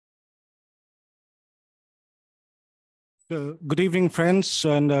Good evening, friends,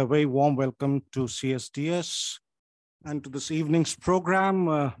 and a very warm welcome to CSDS and to this evening's program.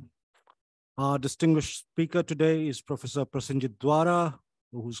 Our distinguished speaker today is Professor Prasenjit Duara,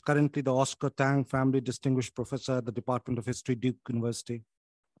 who's currently the Oscar Tang Family Distinguished Professor at the Department of History, Duke University.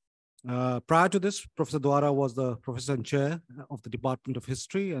 Prior to this, Professor Duara was the Professor and Chair of the Department of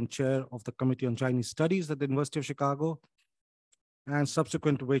History and Chair of the Committee on Chinese Studies at the University of Chicago, and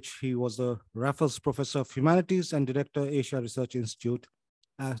subsequent to which he was the Raffles Professor of Humanities and Director, Asia Research Institute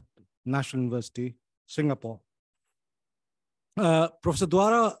at National University, Singapore. Professor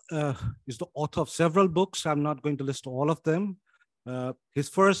Duara is the author of several books. I'm not going to list all of them. His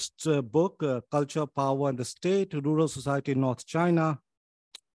first book, Culture, Power, and the State, Rural Society in North China,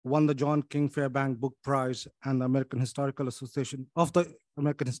 won the John King Fairbank Book Prize and the American Historical Association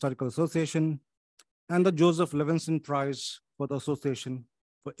and the Joseph Levinson Prize for the Association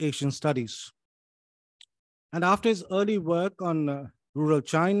for Asian Studies. And after his early work on rural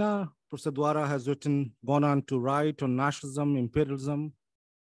China, Professor Duara has gone on to write on nationalism, imperialism,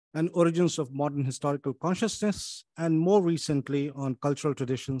 and origins of modern historical consciousness, and more recently on cultural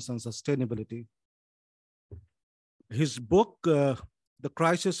traditions and sustainability. His book, The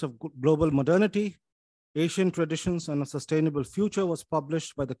Crisis of Global Modernity, Asian Traditions and a Sustainable Future, was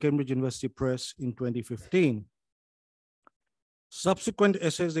published by the Cambridge University Press in 2015. Subsequent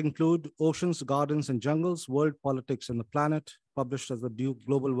essays include Oceans, Gardens, and Jungles, World Politics and the Planet, published as the Duke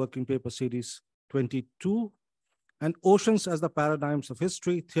Global Working Paper Series 22, and Oceans as the Paradigms of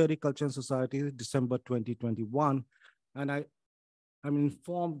History, Theory, Culture, and Society, December 2021. And I'm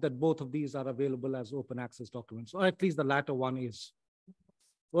informed that both of these are available as open access documents, or at least the latter one is.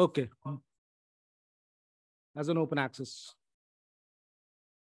 Okay. As an open access.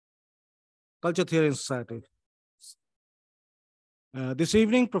 Culture, Theory, and Society. This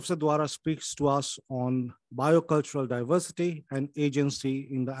evening, Professor Duara speaks to us on biocultural diversity and agency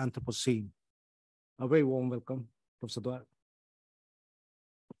in the Anthropocene. A very warm welcome, Professor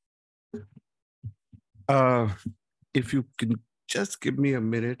Duara. If you can just give me a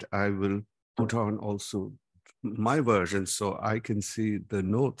minute, I will put on also my version so I can see the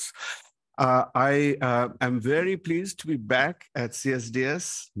notes. I am very pleased to be back at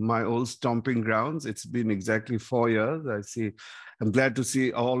CSDS, my old stomping grounds. It's been exactly 4 years. I'm glad to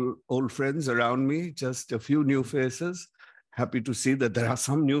see all old friends around me, just a few new faces. Happy to see that there are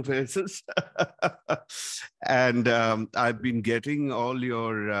some new faces. And I've been getting all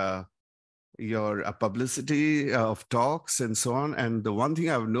your publicity of talks and so on. And the one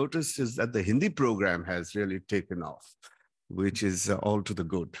thing I've noticed is that the Hindi program has really taken off, which is all to the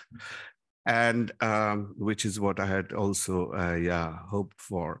good. And which is what I had also hoped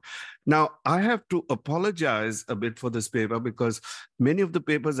for. Now, I have to apologize a bit for this paper because many of the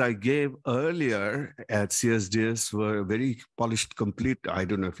papers I gave earlier at CSDS were very polished, complete. I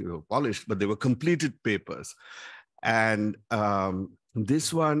don't know if you were polished, but they were completed papers. And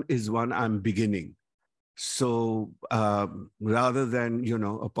this one is one I'm beginning. So rather than,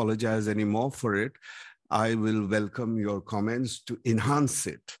 apologize anymore for it, I will welcome your comments to enhance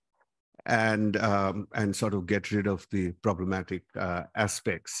it and sort of get rid of the problematic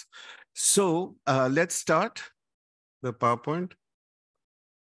aspects. So let's start the PowerPoint.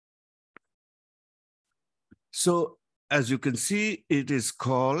 So as you can see, it is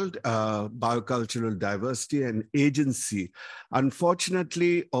called Biocultural Diversity and Agency.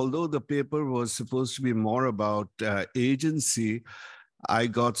 Unfortunately, although the paper was supposed to be more about agency, I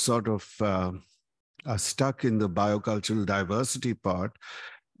got sort of stuck in the biocultural diversity part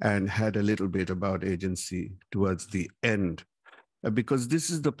and had a little bit about agency towards the end, because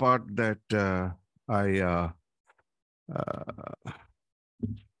this is the part that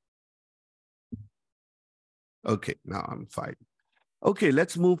okay, now I'm fine. Okay,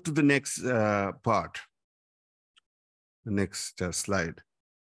 let's move to the next part, the next slide.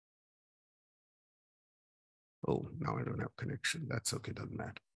 Oh, now I don't have connection. That's okay, doesn't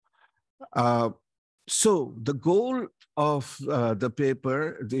matter. So the goal of the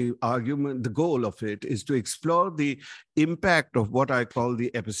paper, the goal of it is to explore the impact of what I call the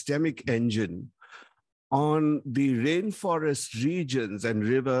epistemic engine on the rainforest regions and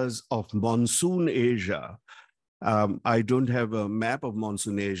rivers of monsoon Asia. I don't have a map of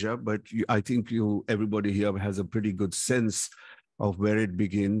monsoon Asia, but I think everybody here has a pretty good sense of where it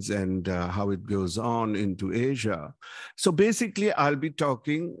begins and how it goes on into Asia. So basically, I'll be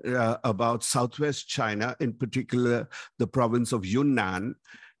talking about Southwest China, in particular, the province of Yunnan,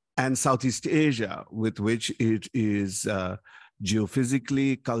 and Southeast Asia, with which it is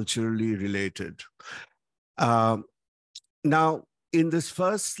geophysically, culturally related. Now, in this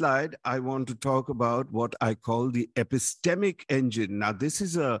first slide, I want to talk about what I call the epistemic engine. Now, this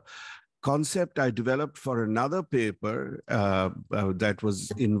is a concept I developed for another paper that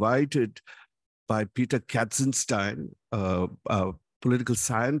was invited by Peter Katzenstein, a political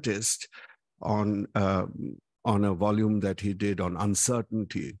scientist, on a volume that he did on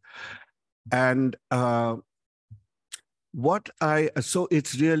uncertainty. And so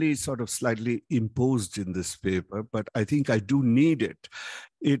it's really sort of slightly imposed in this paper, but I think I do need it.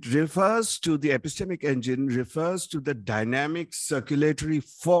 It refers to the epistemic engine, refers to the dynamic circulatory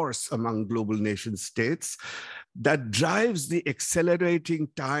force among global nation states that drives the accelerating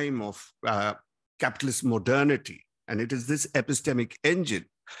time of capitalist modernity. And it is this epistemic engine.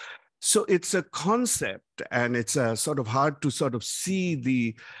 So it's a concept, and it's sort of hard to sort of see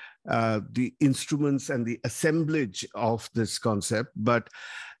the instruments and the assemblage of this concept. But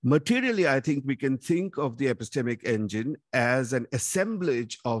materially, I think we can think of the epistemic engine as an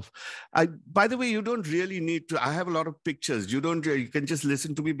assemblage of, by the way, you don't really need to, I have a lot of pictures. You can just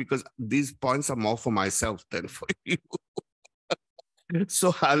listen to me because these points are more for myself than for you.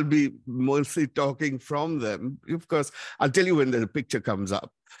 So I'll be mostly talking from them. Of course, I'll tell you when the picture comes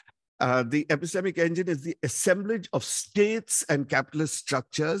up. The epistemic engine is the assemblage of states and capitalist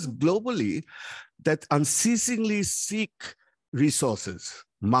structures globally that unceasingly seek resources,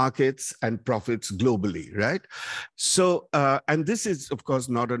 markets, and profits globally, right? So, and this is, of course,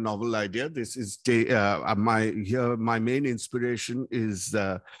 not a novel idea. This is my main inspiration is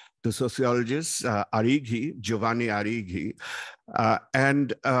the sociologist Giovanni Arrighi,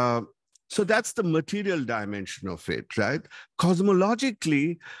 so that's the material dimension of it, right?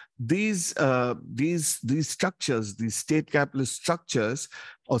 Cosmologically, these structures, these state capitalist structures,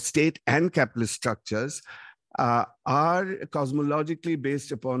 or state and capitalist structures, are cosmologically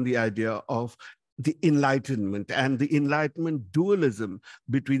based upon the idea of the Enlightenment and the Enlightenment dualism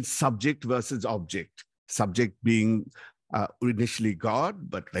between subject versus object. Subject being initially God,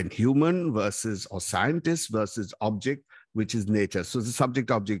 but then human versus, or scientist versus object, which is nature. So the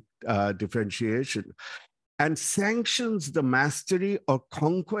subject-object differentiation, and sanctions the mastery or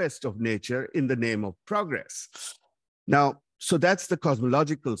conquest of nature in the name of progress. Now, so that's the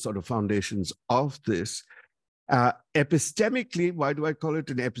cosmological sort of foundations of this. Epistemically, why do I call it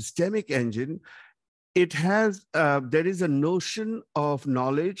an epistemic engine? It has, there is a notion of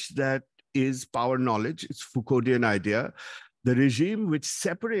knowledge that is power knowledge. It's Foucauldian idea. The regime which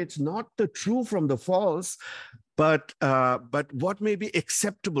separates not the true from the false, but what may be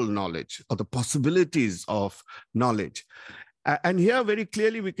acceptable knowledge, or the possibilities of knowledge. And here very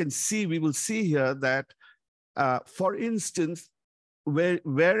clearly we will see here that, for instance,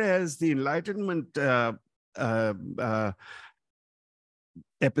 whereas the Enlightenment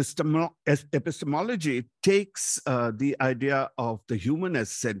epistemology takes the idea of the human as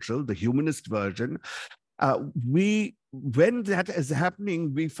central, the humanist version, when that is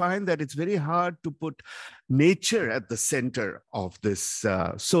happening, we find that it's very hard to put nature at the center of this.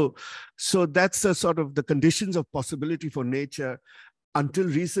 So that's the sort of the conditions of possibility for nature until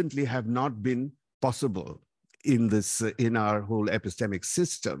recently have not been possible in our whole epistemic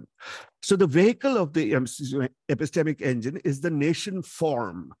system. So the vehicle of the epistemic engine is the nation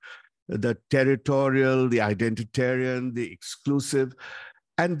form, the territorial, the identitarian, the exclusive.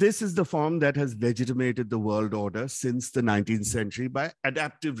 And this is the form that has legitimated the world order since the 19th century by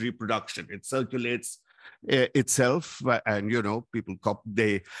adaptive reproduction. It circulates itself, and people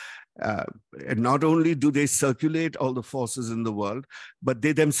not only do they circulate all the forces in the world, but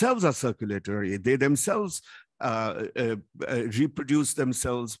they themselves are circulatory. They themselves reproduce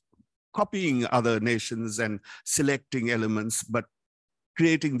themselves, copying other nations and selecting elements, but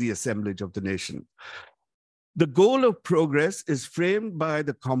creating the assemblage of the nation. The goal of progress is framed by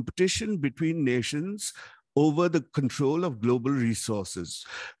the competition between nations over the control of global resources,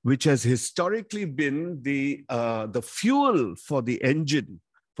 which has historically been the fuel for the engine,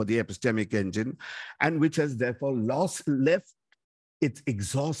 for the epistemic engine, and which has therefore left its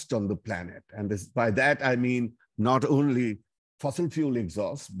exhaust on the planet. And by that, I mean not only fossil fuel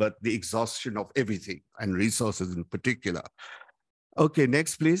exhaust, but the exhaustion of everything, and resources in particular. Okay,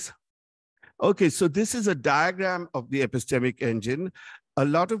 next, please. Okay, so this is a diagram of the epistemic engine. A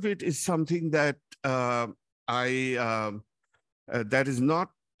lot of it is something that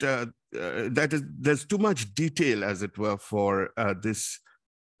there's too much detail, as it were, for this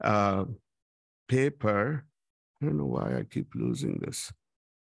paper. I don't know why I keep losing this.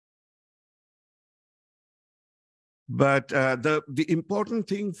 But the important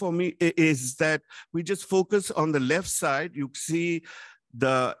thing for me is that we just focus on the left side. You see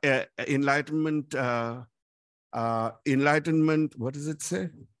the Enlightenment enlightenment, what does it say?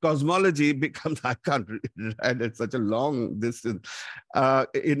 Cosmology becomes, I can't read it, it's such a long distance.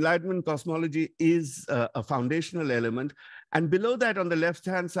 Enlightenment cosmology is a foundational element. And below that, on the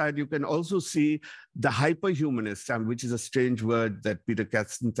left-hand side, you can also see the hyperhumanist, which is a strange word that Peter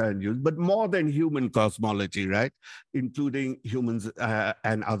Katzenstein used, but more than human cosmology, right? Including humans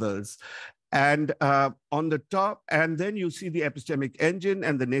and others. And on the top, and then you see the epistemic engine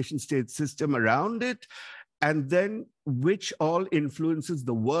and the nation-state system around it, and then which all influences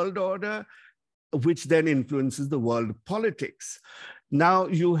the world order, which then influences the world politics. Now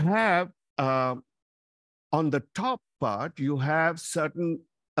you have, on the top part, you have certain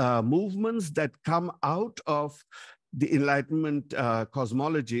movements that come out of the Enlightenment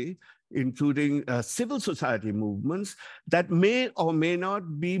cosmology, including civil society movements that may or may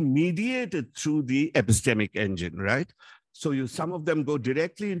not be mediated through the epistemic engine, right? So some of them go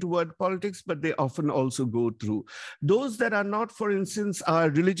directly into world politics, but they often also go through. Those that are not, for instance, are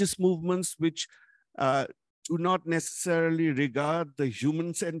religious movements which do not necessarily regard the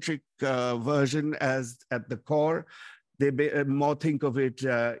human-centric version as at the core. They may more think of it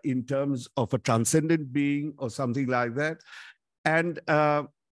in terms of a transcendent being or something like that. And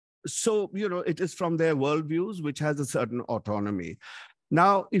so, it is from their worldviews, which has a certain autonomy.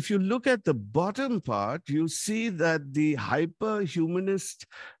 Now, if you look at the bottom part, you see that the hyper-humanist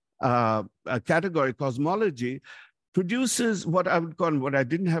category, cosmology, produces what I would call, what I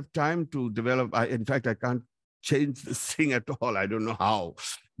didn't have time to develop. In fact, I can't change this thing at all. I don't know how,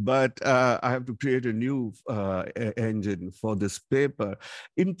 but I have to create a new engine for this paper.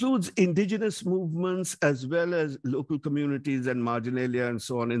 Includes indigenous movements as well as local communities and marginalia and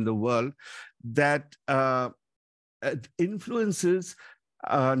so on in the world that influences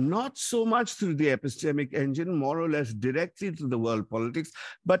not so much through the epistemic engine, more or less directly to the world politics,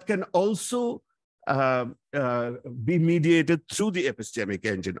 but can also be mediated through the epistemic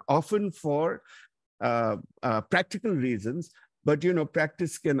engine, often for practical reasons. But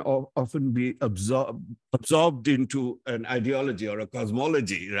practice can often be absorbed into an ideology or a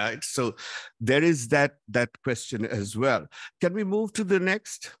cosmology, right? So there is that question as well. Can we move to the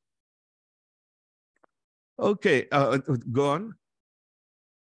next? Okay, go on.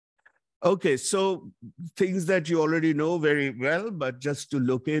 Okay, so things that you already know very well, but just to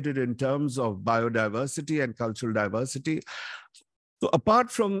locate it in terms of biodiversity and cultural diversity. So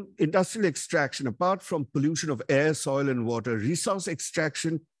apart from industrial extraction, apart from pollution of air, soil, and water, resource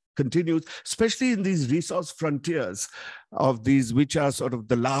extraction continues, especially in these resource frontiers of these, which are sort of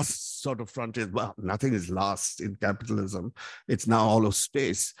the last sort of frontiers. Well, nothing is last in capitalism. It's now all of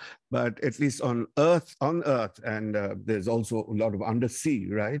space, but at least on Earth, and there's also a lot of undersea,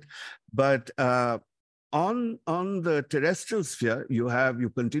 right? But on the terrestrial sphere,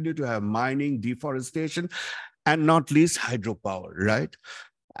 you continue to have mining, deforestation, and not least hydropower, right?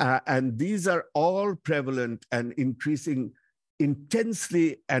 And these are all prevalent and increasing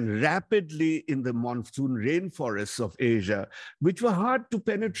intensely and rapidly in the monsoon rainforests of Asia, which were hard to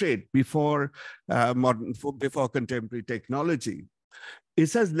penetrate before contemporary technology.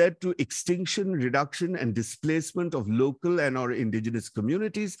 This has led to extinction, reduction, and displacement of local and/or indigenous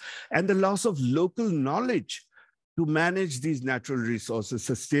communities, and the loss of local knowledge to manage these natural resources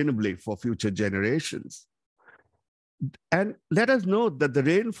sustainably for future generations. And let us note that the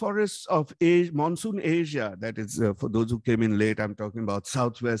rainforests of monsoon Asia, that is, for those who came in late, I'm talking about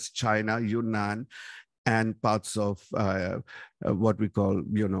Southwest China, Yunnan, and parts of what we call,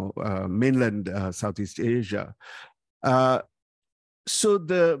 mainland Southeast Asia. So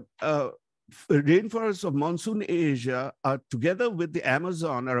the rainforests of monsoon Asia are, together with the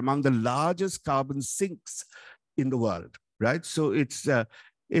Amazon, are among the largest carbon sinks in the world, right? So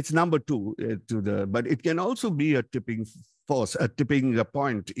it's number two but it can also be a tipping force, a tipping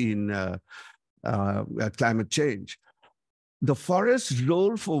point in climate change. The forest's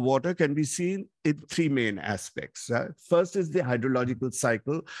role for water can be seen in three main aspects. Right? First is the hydrological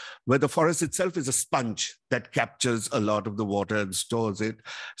cycle, where the forest itself is a sponge that captures a lot of the water and stores it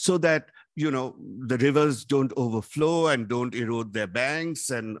so that, the rivers don't overflow and don't erode their banks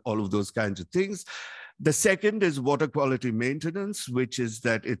and all of those kinds of things. The second is water quality maintenance, which is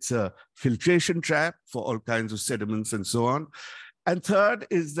that it's a filtration trap for all kinds of sediments and so on. And third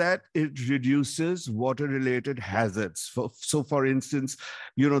is that it reduces water-related hazards. So for instance,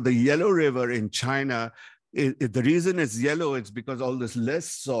 the Yellow River in China, the reason it's yellow is because all this less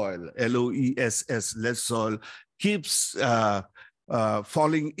soil, LOESS, less soil, keeps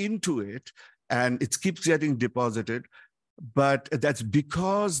falling into it, and it keeps getting deposited. But that's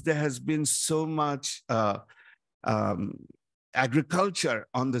because there has been so much agriculture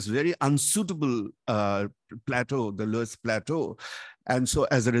on this very unsuitable plateau, the Loess Plateau. And so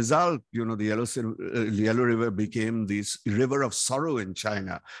as a result, the Yellow River became this river of sorrow in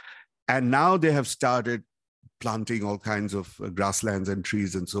China. And now they have started planting all kinds of grasslands and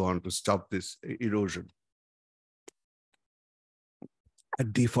trees and so on to stop this erosion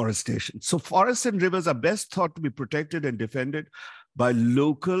and deforestation. So forests and rivers are best thought to be protected and defended by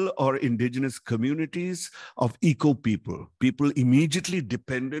local or indigenous communities of eco people immediately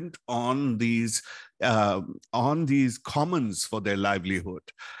dependent on these commons for their livelihood.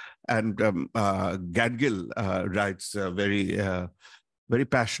 And Gadgil writes very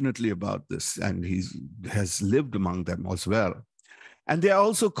passionately about this, and he has lived among them as well. And they are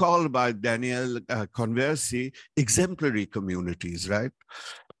also called by Daniel Conversi exemplary communities, right?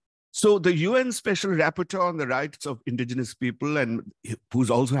 So the UN Special Rapporteur on the Rights of Indigenous People, and who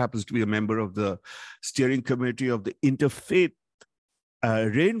also happens to be a member of the steering committee of the Interfaith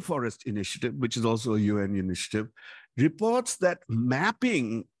Rainforest Initiative, which is also a UN initiative, reports that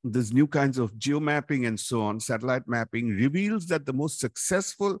mapping, these new kinds of geomapping and so on, satellite mapping, reveals that the most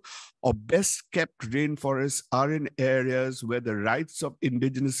successful or best kept rainforests are in areas where the rights of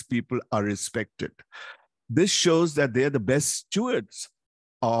indigenous people are respected. This shows that they are the best stewards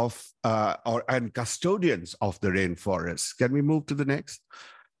of and custodians of the rainforest. Can we move to the next?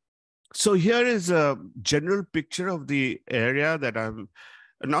 So here is a general picture of the area that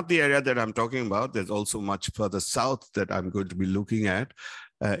not the area that I'm talking about. There's also much further south that I'm going to be looking at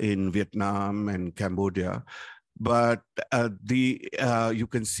in Vietnam and Cambodia. But you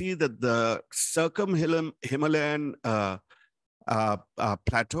can see that the Himalayan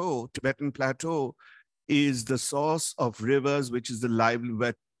plateau, Tibetan plateau, is the source of rivers, which is the livelihood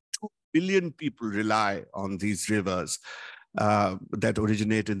where 2 billion people rely on these rivers that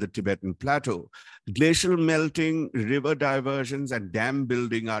originate in the Tibetan plateau. Glacial melting, river diversions, and dam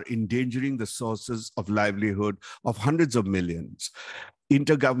building are endangering the sources of livelihood of hundreds of millions.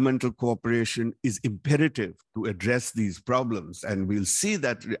 Intergovernmental cooperation is imperative to address these problems. And we'll see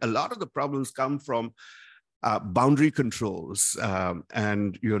that a lot of the problems come from boundary controls,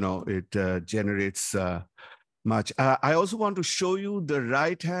 and it generates much. I also want to show you the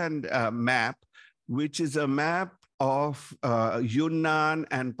right-hand map, which is a map of Yunnan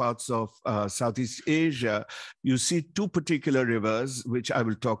and parts of Southeast Asia. You see 2 particular rivers, which I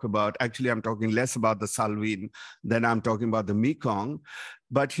will talk about. Actually, I'm talking less about the Salween than I'm talking about the Mekong.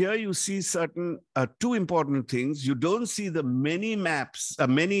 But here you see certain 2 important things. You don't see the many maps,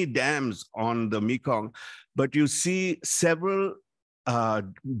 many dams on the Mekong, but you see several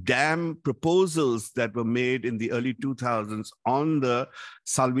dam proposals that were made in the early 2000s on the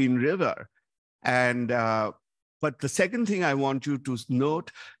Salween River. And but the second thing I want you to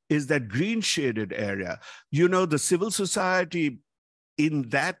note is that green shaded area. The civil society in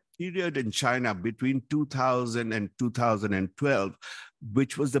that period in China between 2000 and 2012,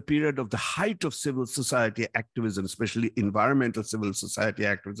 which was the period of the height of civil society activism, especially environmental civil society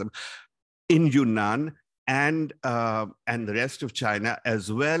activism in Yunnan and the rest of China,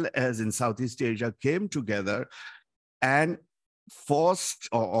 as well as in Southeast Asia, came together and forced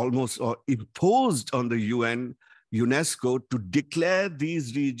or imposed on the UNESCO to declare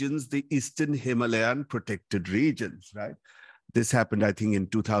these regions the Eastern Himalayan protected regions, right? This happened, I think, in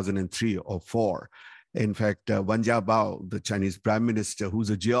 2003 or 4. In fact, Wen Jiabao, the Chinese prime minister, who's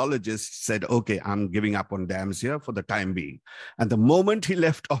a geologist, said, okay, I'm giving up on dams here for the time being. And the moment he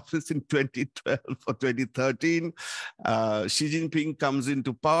left office in 2012 or 2013, Xi Jinping comes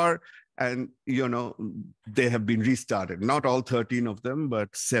into power, and, they have been restarted. Not all 13 of them,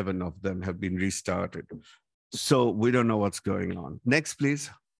 but 7 of them have been restarted. So we don't know what's going on. Next, please.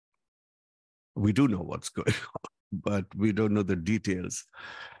 We do know what's going on, but we don't know the details.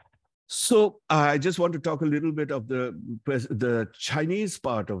 So I just want to talk a little bit of the Chinese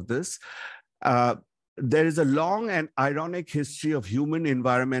part of this. There is a long and ironic history of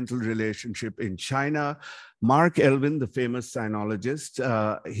human-environmental relationship in China. Mark Elvin, the famous sinologist,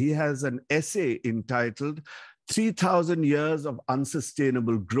 he has an essay entitled 3,000 Years of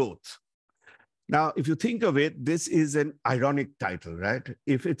Unsustainable Growth. Now, if you think of it, this is an ironic title, right?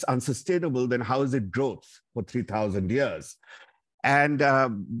 If it's unsustainable, then how is it growth for 3,000 years? And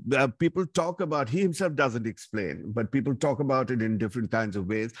people talk about, he himself doesn't explain, but people talk about it in different kinds of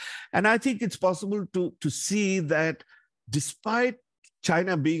ways. And I think it's possible to see that despite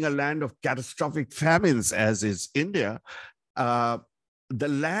China being a land of catastrophic famines, as is India, the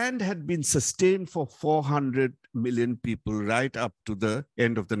land had been sustained for 400 million people right up to the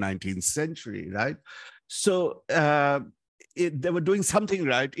end of the 19th century, right? So they were doing something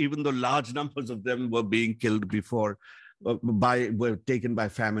right, even though large numbers of them were being killed before were taken by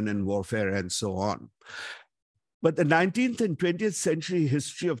famine and warfare and so on. But the 19th and 20th century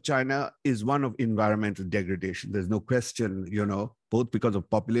history of China is one of environmental degradation. There's no question, both because of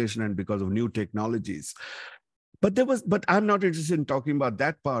population and because of new technologies. But I'm not interested in talking about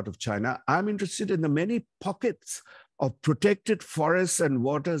that part of China. I'm interested in the many pockets of protected forests and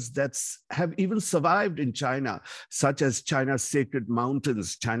waters that have even survived in China, such as China's sacred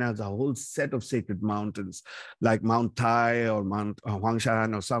mountains. China has a whole set of sacred mountains, like Mount Tai or Mount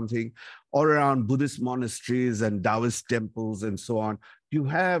Huangshan or something, or around Buddhist monasteries and Taoist temples and so on. You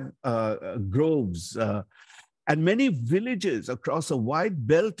have groves, and many villages across a wide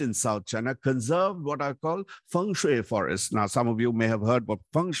belt in South China conserve what I call feng shui forests. Now, some of you may have heard what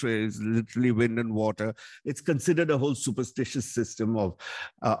feng shui is, literally wind and water. It's considered a whole superstitious system of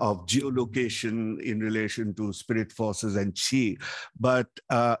geolocation in relation to spirit forces and qi. But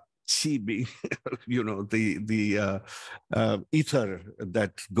qi being, the ether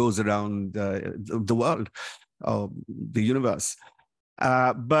that goes around the world, the universe.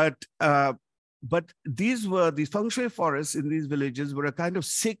 But these feng shui forests in these villages were a kind of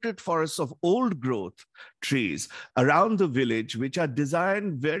sacred forests of old growth trees around the village, which are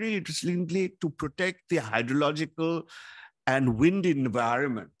designed very interestingly to protect the hydrological and wind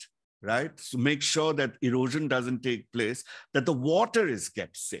environment, right? To make sure that erosion doesn't take place, that the water is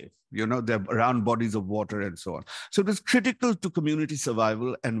kept safe, they're around bodies of water and so on. So it was critical to community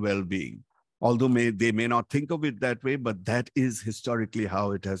survival and well-being. Although they may not think of it that way, but that is historically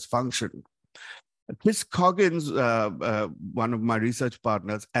how it has functioned. Chris Coggins, one of my research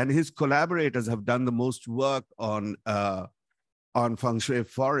partners, and his collaborators have done the most work on feng shui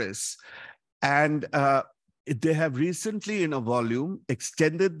forests. And they have recently, in a volume,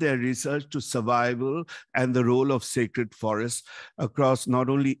 extended their research to survival and the role of sacred forests across not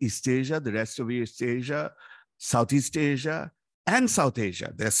only East Asia, the rest of East Asia, Southeast Asia, and South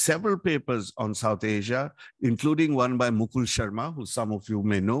Asia. There are several papers on South Asia, including one by Mukul Sharma, who some of you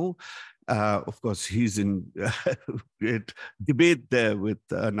may know. Of course, he's in great debate there with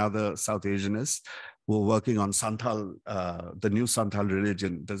another South Asianist who are working on Santhal, the new Santhal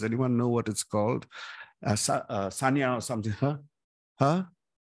religion. Does anyone know what it's called? Sanya or something, huh?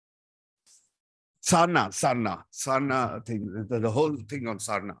 Sarna thing, the whole thing on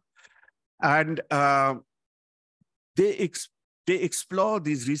Sarna. And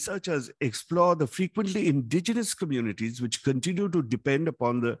these researchers explore the frequently indigenous communities which continue to depend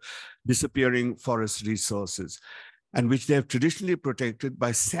upon the disappearing forest resources, and which they have traditionally protected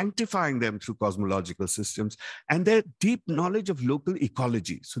by sanctifying them through cosmological systems and their deep knowledge of local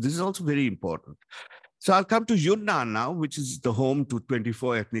ecology. So this is also very important. So I'll come to Yunnan now, which is the home to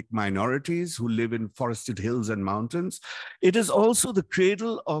 24 ethnic minorities who live in forested hills and mountains. It is also the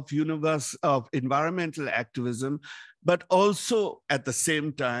cradle of environmental activism, but also at the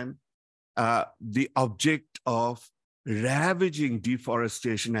same time, the object of ravaging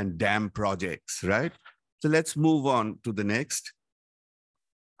deforestation and dam projects, right? So let's move on to the next.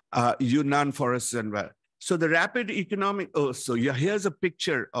 Yunnan forests and so the rapid economic, here's a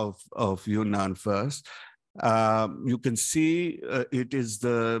picture of Yunnan first. You can see it is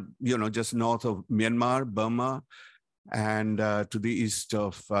just north of Myanmar, Burma, and to the east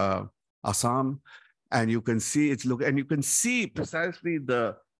of Assam. And you can see you can see precisely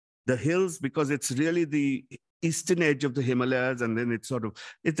the hills, because it's really the eastern edge of the Himalayas, and then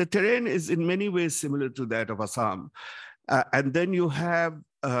the terrain is in many ways similar to that of Assam. And then you have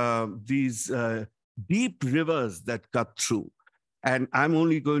these deep rivers that cut through. And I'm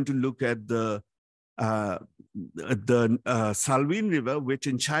only going to look at the Salween River, which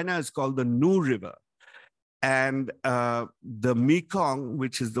in China is called the Nu River, and the Mekong,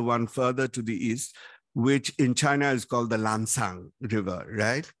 which is the one further to the east, which in China is called the Lancang River,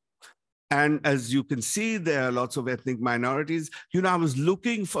 right? And as you can see, there are lots of ethnic minorities. I was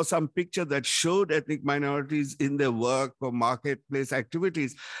looking for some picture that showed ethnic minorities in their work or marketplace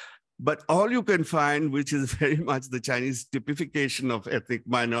activities. But all you can find, which is very much the Chinese typification of ethnic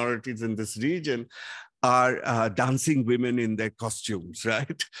minorities in this region, are dancing women in their costumes,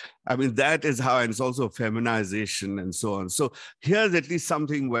 right? I mean, that is how, and it's also feminization and so on. So here's at least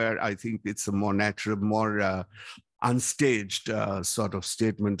something where I think it's a more natural, more unstaged sort of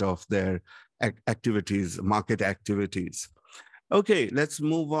statement of their activities, market activities. Okay, let's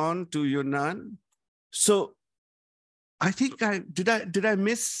move on to Yunnan. So I think I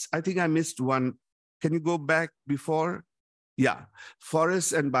missed one. Can you go back before? Yeah,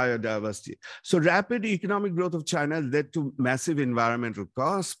 forests and biodiversity. So rapid economic growth of China led to massive environmental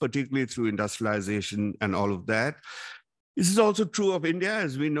costs, particularly through industrialization and all of that. This is also true of India,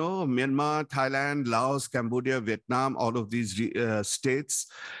 as we know, Myanmar, Thailand, Laos, Cambodia, Vietnam, all of these states.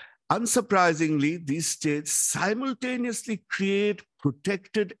 Unsurprisingly, these states simultaneously create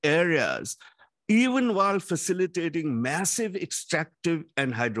protected areas, even while facilitating massive extractive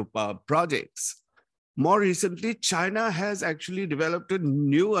and hydropower projects. More recently, China has actually developed a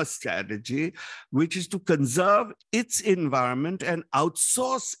newer strategy, which is to conserve its environment and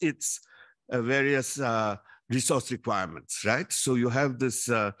outsource its various resource requirements, right? So you have this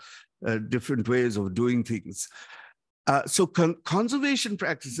different ways of doing things. So conservation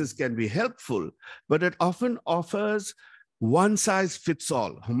practices can be helpful, but it often offers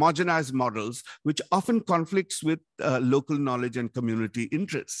one-size-fits-all, homogenized models, which often conflicts with local knowledge and community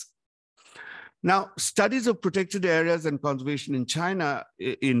interests. Now, studies of protected areas and conservation in China,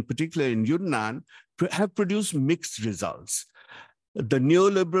 in particular in Yunnan, have produced mixed results. The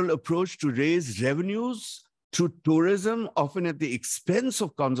neoliberal approach to raise revenues through tourism, often at the expense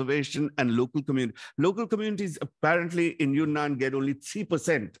of conservation and local communities. Local communities apparently in Yunnan get only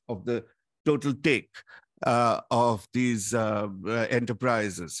 3% of the total take of these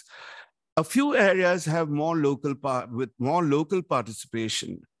enterprises. A few areas have more local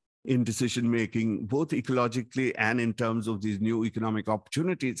participation in decision-making, both ecologically and in terms of these new economic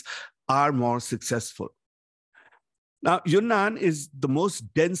opportunities, are more successful. Now, Yunnan is the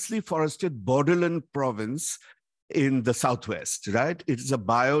most densely forested borderland province in the southwest, right? It is a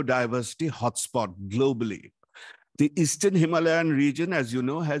biodiversity hotspot globally. The Eastern Himalayan region, as you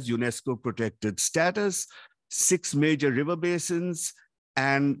know, has UNESCO protected status, 6 major river basins,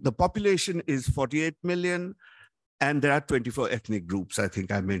 and the population is 48 million, and there are 24 ethnic groups. I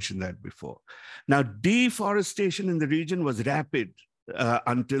think I mentioned that before. Now, deforestation in the region was rapid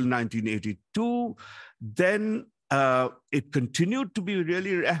until 1982. Then it continued to be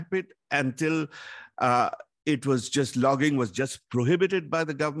really rapid until logging was just prohibited by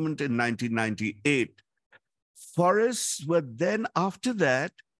the government in 1998. Forests were then, after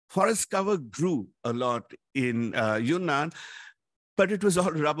that, forest cover grew a lot in Yunnan, but it was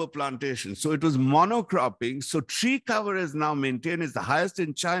all rubber plantation. So it was monocropping. So tree cover is now maintained as the highest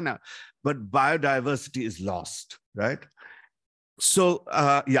in China, but biodiversity is lost, right? So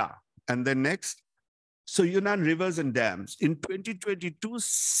yeah, and then next. So Yunnan rivers and dams. In 2022,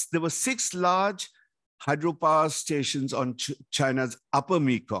 there were 6 large hydropower stations on China's upper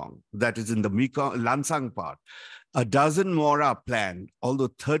Mekong, that is in the Mekong, Lancang part. A dozen more are planned,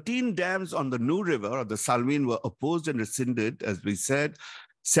 although 13 dams on the New River, or the Salween, were opposed and rescinded, as we said.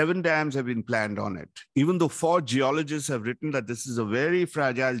 7 dams have been planned on it, even though 4 geologists have written that this is a very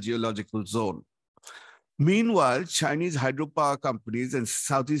fragile geological zone. Meanwhile, Chinese hydropower companies and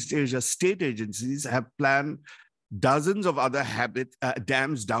Southeast Asia state agencies have planned dozens of other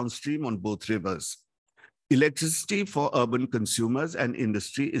dams downstream on both rivers. Electricity for urban consumers and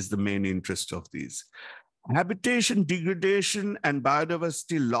industry is the main interest of these. Habitation degradation and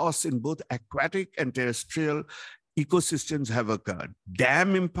biodiversity loss in both aquatic and terrestrial ecosystems have occurred.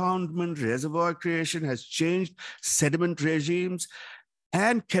 Dam impoundment, reservoir creation has changed sediment regimes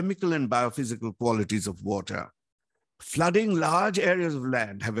and chemical and biophysical qualities of water. Flooding large areas of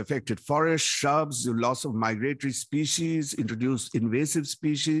land have affected forests, shrubs, the loss of migratory species, introduced invasive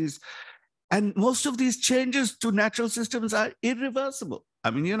species. And most of these changes to natural systems are irreversible.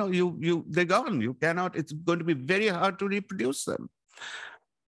 I mean, you know, they're gone. You cannot, it's going to be very hard to reproduce them.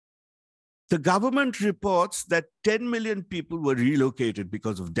 The government reports that 10 million people were relocated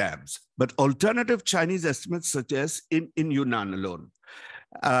because of dams, but alternative Chinese estimates suggest in Yunnan alone.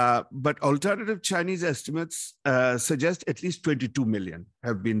 But alternative Chinese estimates suggest at least 22 million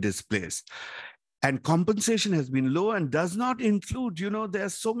have been displaced. And compensation has been low and does not include, you know, there are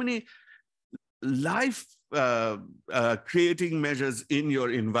so many life creating measures in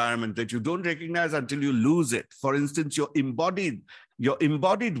your environment that you don't recognize until you lose it. For instance, your embodied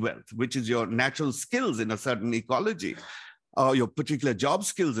wealth, which is your natural skills in a certain ecology, or your particular job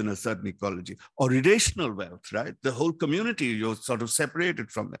skills in a certain ecology, or relational wealth, right? The whole community, you're sort of separated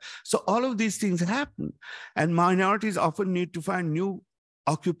from that. So all of these things happen. And minorities often need to find new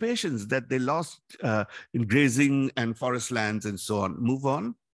occupations that they lost in grazing and forest lands and so on. Move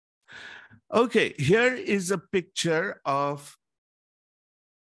on. Okay, here is a picture of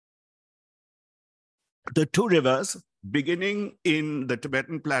the 2 rivers beginning in the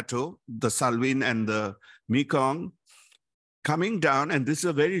Tibetan Plateau, the Salween and the Mekong, coming down, and this is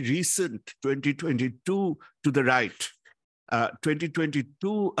a very recent 2022 to the right,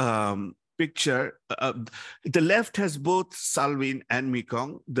 2022 picture. The left has both Salween and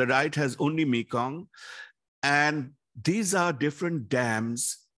Mekong, the right has only Mekong, and these are different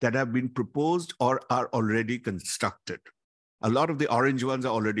dams that have been proposed or are already constructed. A lot of the orange ones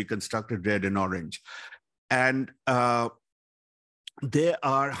are already constructed, red and orange. And there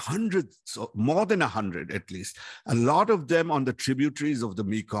are hundreds, more than 100 at least, a lot of them on the tributaries of the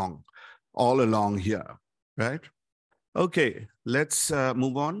Mekong, all along here, right? Okay, let's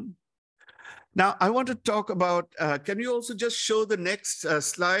move on. Now, I want to talk about, can you also just show the next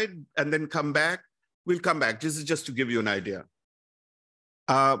slide and then come back? We'll come back. This is just to give you an idea.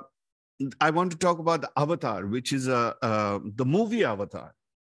 I want to talk about the Avatar, which is the movie Avatar.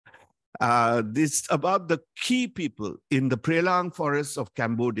 This about the key people in the Prelang forests of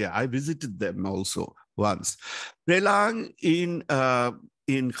Cambodia. I visited them also once. Prelang in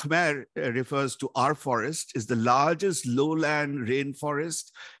Khmer refers to our forest, is the largest lowland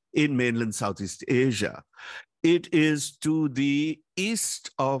rainforest in mainland Southeast Asia. It is to the east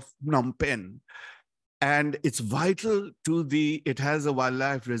of Phnom Penh, and it's vital to it has a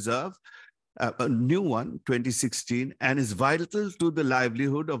wildlife reserve, a new one, 2016, and is vital to the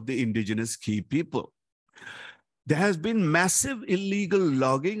livelihood of the indigenous key people. There has been massive illegal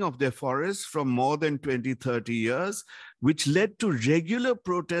logging of their forests from more than 20, 30 years, which led to regular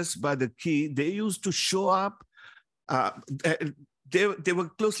protests by the key. They used to show up. They were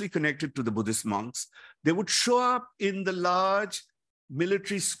closely connected to the Buddhist monks. They would show up in the large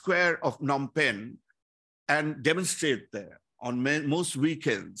military square of Phnom Penh and demonstrate there on most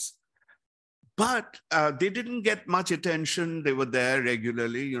weekends. But they didn't get much attention. They were there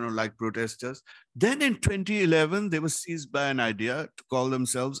regularly, you know, like protesters. Then in 2011, they were seized by an idea to call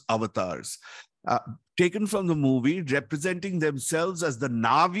themselves avatars, taken from the movie, representing themselves as the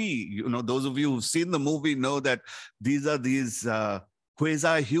Navi. You know, those of you who've seen the movie know that these are these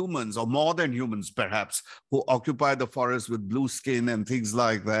quasi-humans, or more than humans, perhaps, who occupy the forest with blue skin and things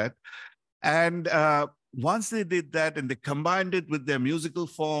like that. And once they did that and they combined it with their musical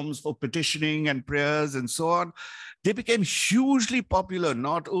forms for petitioning and prayers and so on, they became hugely popular,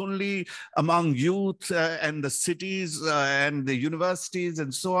 not only among youth and the cities and the universities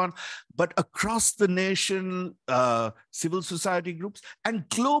and so on, but across the nation, civil society groups, and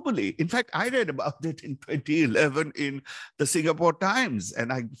globally. In fact, I read about it in 2011 in the Singapore Times,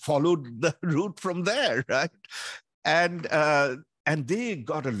 and I followed the route from there, right? And they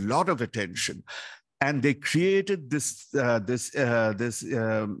got a lot of attention. And they created this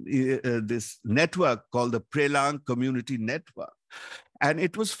network called the Prelang Community Network. And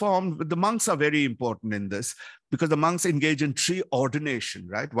it was formed, the monks are very important in this because the monks engage in tree ordination,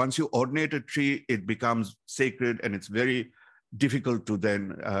 right? Once you ordinate a tree, it becomes sacred and it's very difficult to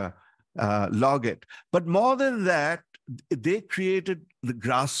then log it. But more than that, they created the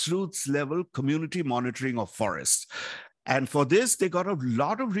grassroots level community monitoring of forests. And for this, they got a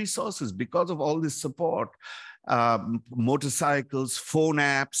lot of resources because of all this support, motorcycles, phone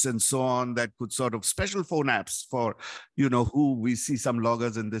apps, and so on, that could sort of special phone apps for, you know, who we see some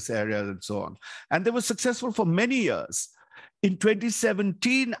loggers in this area and so on. And they were successful for many years. In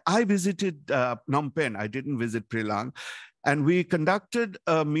 2017, I visited Phnom Penh. I didn't visit Prelang. And we conducted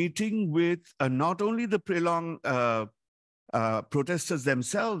a meeting with not only the Prelang protesters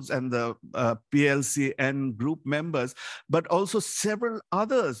themselves and the PLCN group members, but also several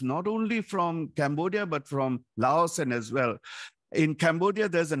others, not only from Cambodia, but from Laos and as well. In Cambodia,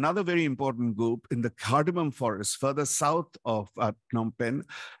 there's another very important group in the cardamom forest further south of Phnom Penh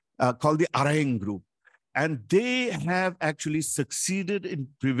called the Araing group. And they have actually succeeded in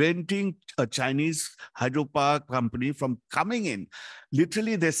preventing a Chinese hydropower company from coming in.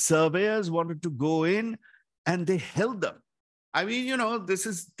 Literally, their surveyors wanted to go in and they held them. I mean, you know, this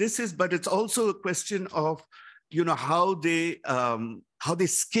is, but it's also a question of, you know, how they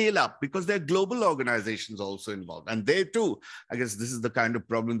scale up, because there are global organizations also involved. And they too, I guess this is the kind of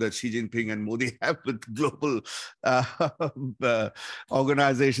problem that Xi Jinping and Modi have with global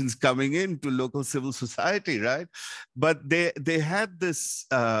organizations coming into local civil society, right? But they had this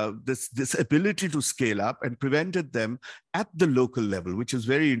ability to scale up and prevented them at the local level, which is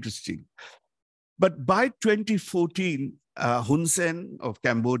very interesting. But by 2014, Hun Sen of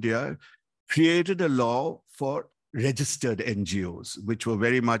Cambodia created a law for registered NGOs, which were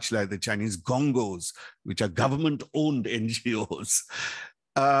very much like the Chinese gongos, which are government-owned NGOs,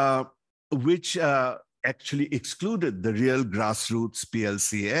 which actually excluded the real grassroots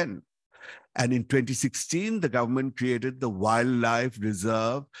PLCN. And in 2016, the government created the Wildlife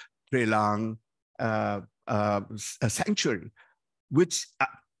Reserve Prelang Sanctuary, which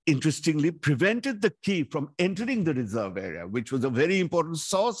interestingly prevented the key from entering the reserve area, which was a very important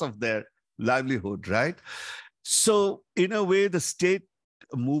source of their livelihood, right? So in a way, the state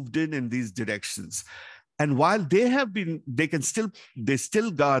moved in these directions. And while they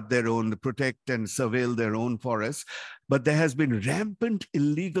still guard their own, protect and surveil their own forests, but there has been rampant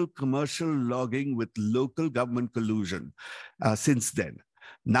illegal commercial logging with local government collusion since then.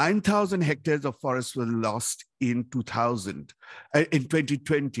 9,000 hectares of forests were lost in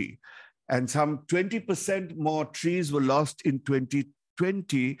 2020, and some 20% more trees were lost in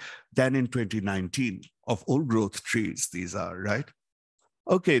 2020 than in 2019 of old growth trees. These are, right?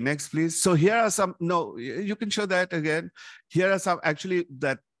 Okay, next, please. So here are some, no, you can show that again. Here are some, actually,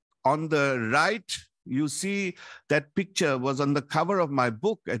 that on the right, you see that picture was on the cover of my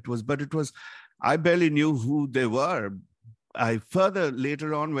book. I barely knew who they were. I further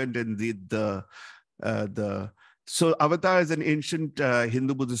later on went and did so avatar is an ancient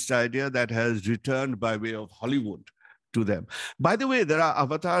Hindu Buddhist idea that has returned by way of Hollywood to them. By the way, there are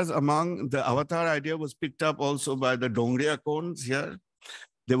avatars the avatar idea was picked up also by the Dongria Kones here.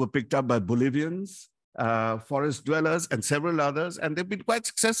 They were picked up by Bolivians, forest dwellers, and several others, and they've been quite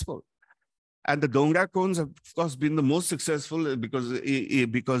successful. And the Dongria Kones have, of course, been the most successful because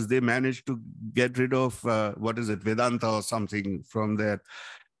they managed to get rid of, Vedanta or something from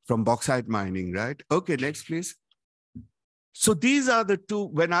bauxite mining, right? Okay, next, please. So these are the two.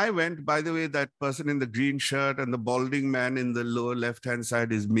 When I went, by the way, that person in the green shirt and the balding man in the lower left-hand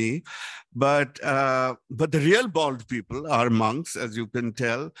side is me. But the real bald people are monks, as you can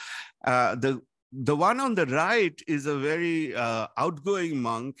tell. The one on the right is a very outgoing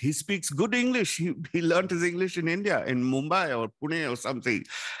monk. He speaks good English. He learned his English in India, in Mumbai or Pune or something.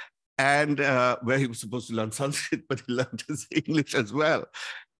 And where he was supposed to learn Sanskrit, but he learned his English as well.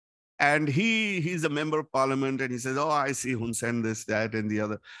 And he's a member of parliament, and he says, oh, I see Hun Sen, this, that, and the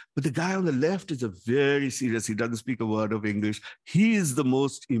other. But the guy on the left is a very serious, he doesn't speak a word of English. He is the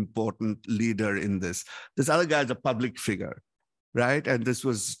most important leader in this. This other guy is a public figure, right? And this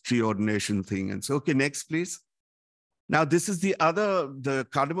was tree ordination thing. And so, okay, next, please. Now, this is the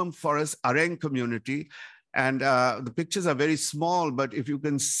cardamom forest Areng community. And the pictures are very small, but if you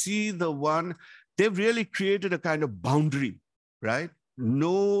can see the one, they've really created a kind of boundary, right?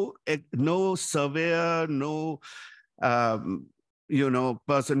 No surveyor, no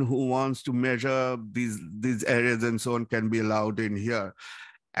person who wants to measure these areas and so on can be allowed in here.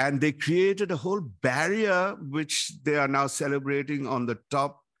 And they created a whole barrier, which they are now celebrating on the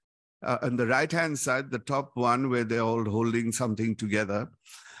top, on the right-hand side, the top one, where they're all holding something together.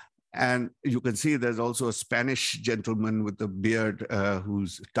 And you can see there's also a Spanish gentleman with a beard who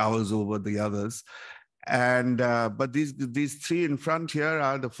towers over the others. And but these three in front here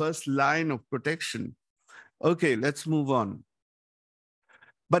are the first line of protection. Okay, let's move on.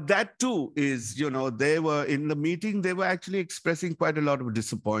 But that too is, they were in the meeting, they were actually expressing quite a lot of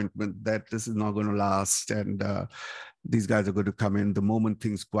disappointment that this is not going to last, and these guys are going to come in. The moment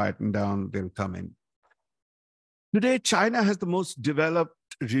things quieten down, they'll come in. Today, China has the most developed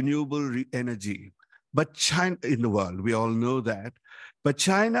renewable energy, but China in the world, we all know that. But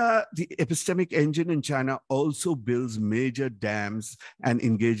China, the epistemic engine in China also builds major dams and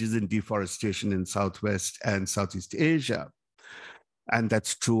engages in deforestation in Southwest and Southeast Asia. And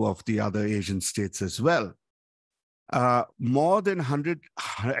that's true of the other Asian states as well. More than 100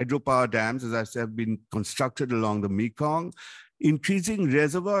 hydropower dams, as I said, have been constructed along the Mekong, increasing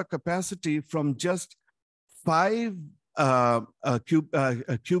reservoir capacity from just 5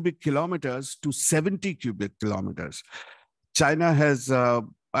 cubic kilometers to 70 cubic kilometers. China has,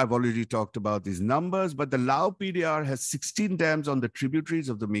 I've already talked about these numbers, but the Lao PDR has 16 dams on the tributaries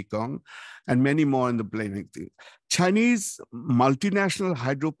of the Mekong and many more in the plain. Chinese multinational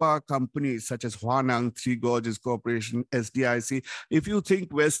hydropower companies such as Huaneng, Three Gorges Corporation, SDIC. If you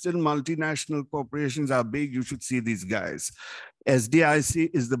think Western multinational corporations are big, you should see these guys. SDIC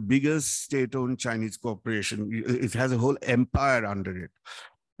is the biggest state-owned Chinese corporation. It has a whole empire under it.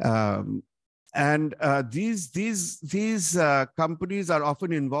 These companies are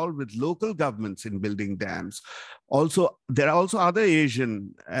often involved with local governments in building dams. Also, there are also other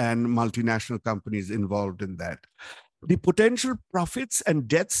Asian and multinational companies involved in that. The potential profits and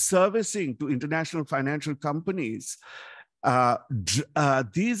debt servicing to international financial companies,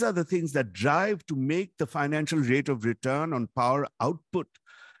 these are the things that drive to make the financial rate of return on power output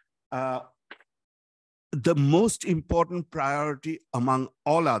the most important priority among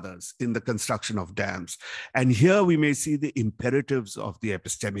all others in the construction of dams. And here we may see the imperatives of the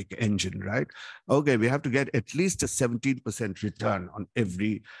epistemic engine, right? Okay, we have to get at least a 17% return on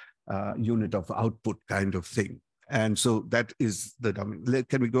every unit of output kind of thing. And so that is the dominant.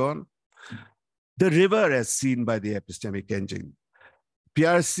 Can we go on? The river as seen by the epistemic engine.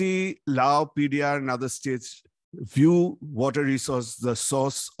 PRC, Lao, PDR, and other states view water resource the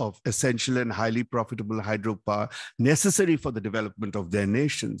source of essential and highly profitable hydropower necessary for the development of their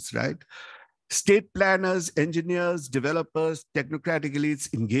nations, right? State planners, engineers, developers, technocratic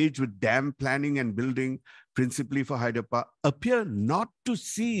elites engaged with dam planning and building, principally for hydropower, appear not to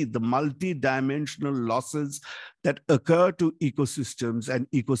see the multi-dimensional losses that occur to ecosystems and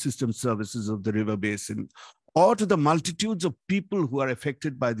ecosystem services of the river basin, or to the multitudes of people who are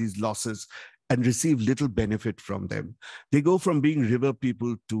affected by these losses and receive little benefit from them. They go from being river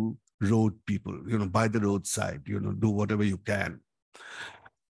people to road people, by the roadside, do whatever you can.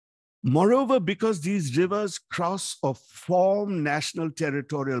 Moreover, because these rivers cross or form national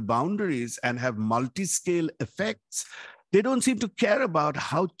territorial boundaries and have multi-scale effects, they don't seem to care about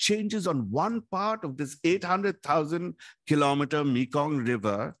how changes on one part of this 800,000 kilometer Mekong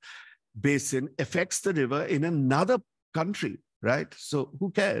River basin affects the river in another country, right? So who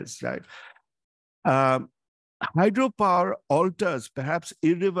cares, right? Hydropower alters, perhaps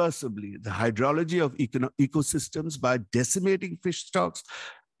irreversibly, the hydrology of ecosystems by decimating fish stocks,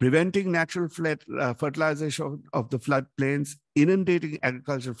 preventing natural fertilization of the floodplains, inundating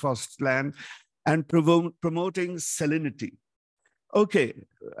agricultural forest land, and promoting salinity. Okay,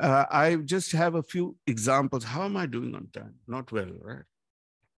 I just have a few examples. How am I doing on time? Not well, right?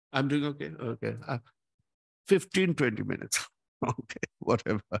 I'm doing okay? Okay. 15, 20 minutes. Okay,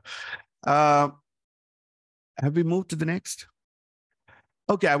 whatever. Have we moved to the next?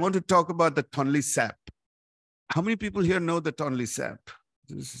 Okay, I want to talk about the Tonle Sap. How many people here know the Tonle Sap?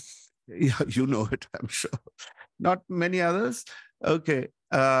 Yeah, you know it, I'm sure. Not many others? Okay,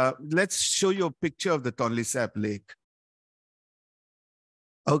 let's show you a picture of the Tonle Sap Lake.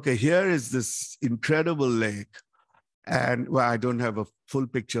 Okay, here is this incredible lake. And well, I don't have a full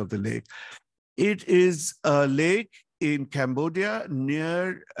picture of the lake. It is a lake in Cambodia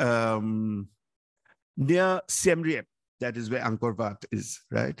near Siem Reap. That is where Angkor Wat is,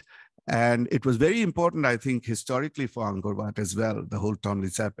 right? And it was very important, I think, historically for Angkor Wat as well, the whole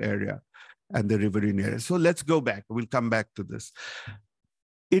Tonle Sap area and the riverine area. So let's go back. We'll come back to this.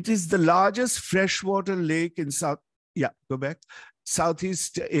 It is the largest freshwater lake in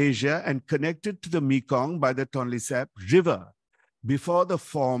Southeast Asia and connected to the Mekong by the Tonle Sap River before the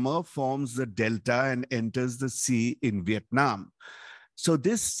former forms the delta and enters the sea in Vietnam. So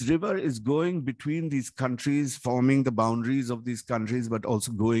this river is going between these countries, forming the boundaries of these countries, but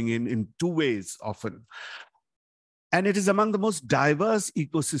also going in two ways often. And it is among the most diverse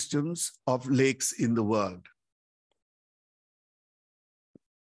ecosystems of lakes in the world.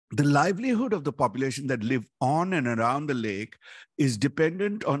 The livelihood of the population that live on and around the lake is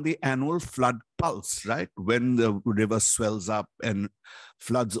dependent on the annual flood pulse, right? When the river swells up and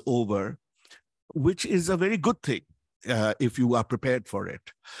floods over, which is a very good thing. If you are prepared for it.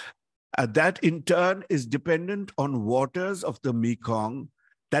 That in turn is dependent on waters of the Mekong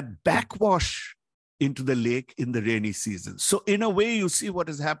that backwash into the lake in the rainy season. So in a way, you see what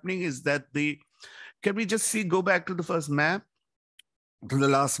is happening is that can we just go back to the first map, to the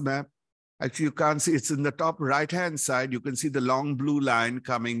last map? Actually, you can't see, it's in the top right-hand side. You can see the long blue line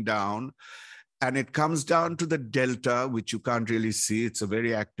coming down. And it comes down to the delta, which you can't really see. It's a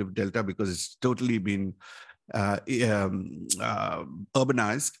very active delta because it's totally been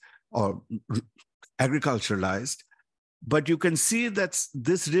urbanized or agriculturalized. But you can see that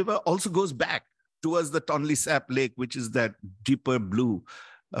this river also goes back towards the Tonle Sap Lake, which is that deeper blue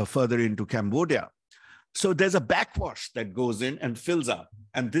further into Cambodia. So there's a backwash that goes in and fills up.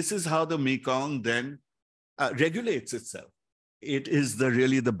 And this is how the Mekong then regulates itself. It is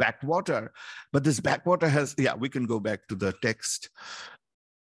really the backwater. But this backwater has, we can go back to the text.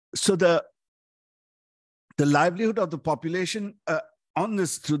 So the livelihood of the population on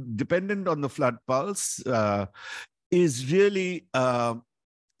this, dependent on the flood pulse, is really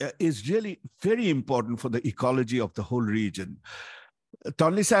very important for the ecology of the whole region.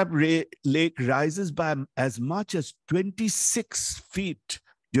 Tonle Sap Lake rises by as much as 26 feet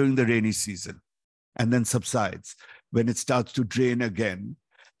during the rainy season and then subsides when it starts to drain again.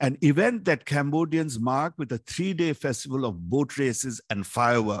 An event that Cambodians mark with a 3-day festival of boat races and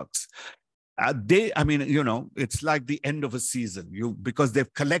fireworks. It's like the end of a season, because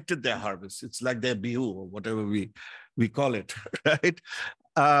they've collected their harvest. It's like their bihu or whatever we call it, right?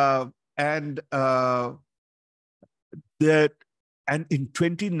 And in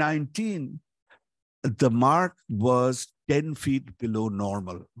 2019, the mark was 10 feet below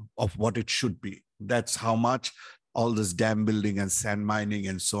normal of what it should be. That's how much all this dam building and sand mining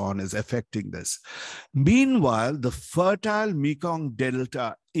and so on is affecting this. Meanwhile, the fertile Mekong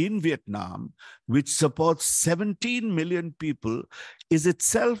Delta in Vietnam, which supports 17 million people, is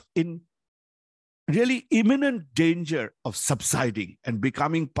itself in really imminent danger of subsiding and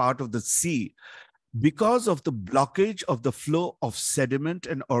becoming part of the sea because of the blockage of the flow of sediment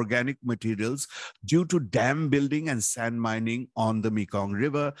and organic materials due to dam building and sand mining on the Mekong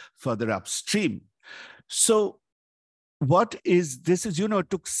River further upstream. So this is, it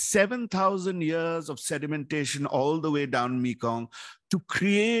took 7,000 years of sedimentation all the way down Mekong to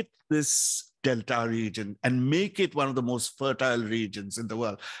create this delta region and make it one of the most fertile regions in the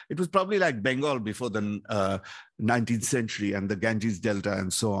world. It was probably like Bengal before the 19th century and the Ganges Delta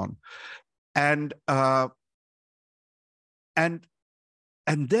and so on. And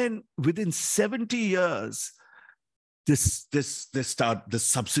then within 70 years, the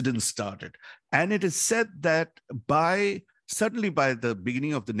subsidence started. And it is said that certainly by the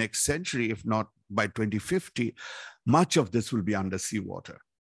beginning of the next century, if not by 2050, much of this will be under seawater.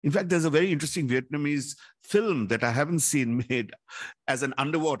 In fact, there's a very interesting Vietnamese film that I haven't seen made as an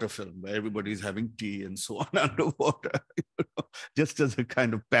underwater film where everybody's having tea and so on underwater, just as a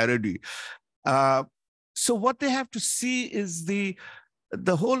kind of parody. So what they have to see is the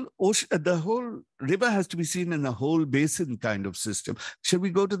whole ocean, the whole river has to be seen in a whole basin kind of system. Shall we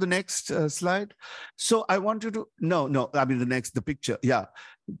go to the next slide? So I want you to, the picture. Yeah.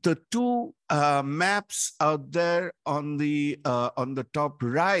 The two maps out there on the top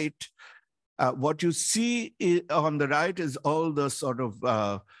right, what you see on the right is all the sort of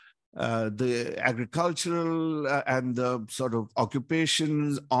the agricultural and the sort of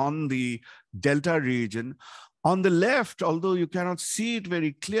occupations on the delta region. On the left, although you cannot see it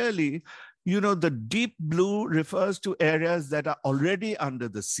very clearly, the deep blue refers to areas that are already under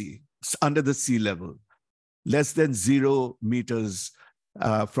the sea level, less than 0 meters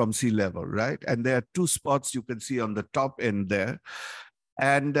from sea level, right? And there are two spots you can see on the top end there.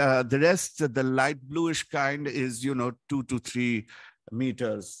 And the rest, the light bluish kind is, 2 to 3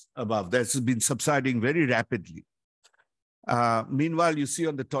 meters above. This has been subsiding very rapidly. Meanwhile, you see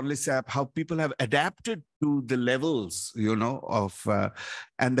on the Tonle Sap how people have adapted to the levels, of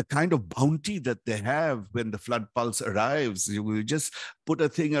and the kind of bounty that they have when the flood pulse arrives. You will just put a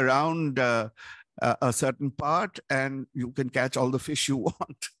thing around a certain part and you can catch all the fish you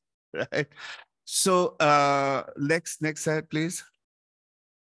want, right? So next slide, please.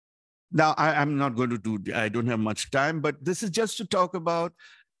 Now, I'm not going to I don't have much time, but this is just to talk about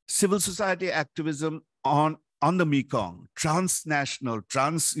civil society activism on the Mekong, transnational,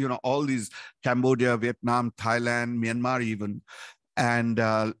 all these Cambodia, Vietnam, Thailand, Myanmar even, and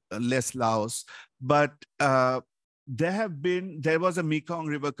less Laos. But there was a Mekong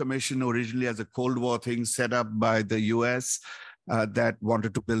River Commission originally as a Cold War thing set up by the US that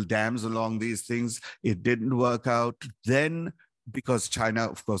wanted to build dams along these things. It didn't work out. Then, because China,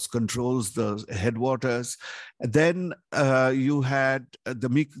 of course, controls the headwaters. Then you had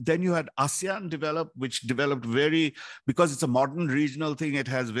ASEAN develop, which developed because it's a modern regional thing, it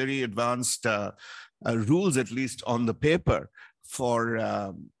has very advanced rules, at least on the paper,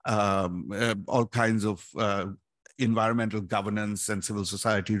 for all kinds of environmental governance and civil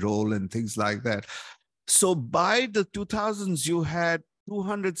society role and things like that. So by the 2000s, you had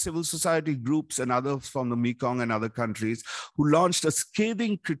 200 civil society groups and others from the Mekong and other countries who launched a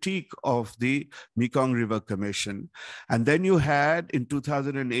scathing critique of the Mekong River Commission. And then you had, in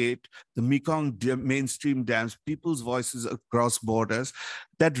 2008, the Mekong mainstream dams, people's voices across borders,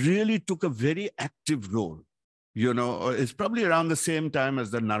 that really took a very active role. It's probably around the same time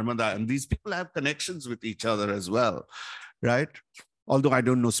as the Narmada, and these people have connections with each other as well, right? Although I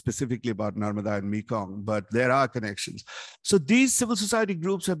don't know specifically about Narmada and Mekong, but there are connections. So these civil society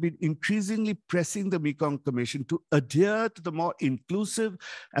groups have been increasingly pressing the Mekong Commission to adhere to the more inclusive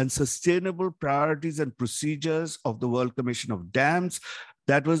and sustainable priorities and procedures of the World Commission of Dams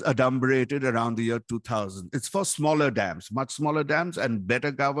that was adumbrated around the year 2000. It's for smaller dams, much smaller dams, and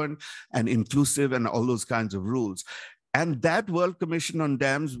better governed and inclusive and all those kinds of rules. And that World Commission on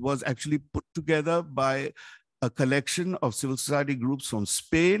Dams was actually put together by a collection of civil society groups from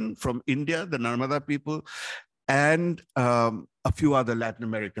Spain, from India, the Narmada people, and a few other Latin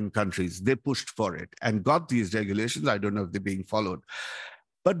American countries. They pushed for it and got these regulations. I don't know if they're being followed.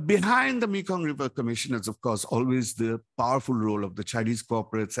 But behind the Mekong River Commission is, of course, always the powerful role of the Chinese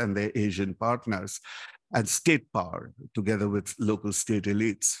corporates and their Asian partners, and state power, together with local state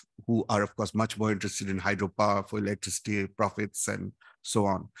elites, who are, of course, much more interested in hydropower for electricity, profits, and so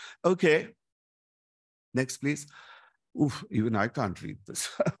on. Okay. Next, please. Oof, even I can't read this.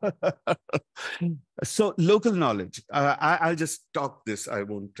 So local knowledge. I'll just talk this. I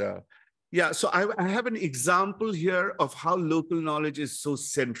won't. Yeah, so I have an example here of how local knowledge is so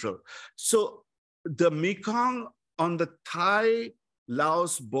central. So the Mekong on the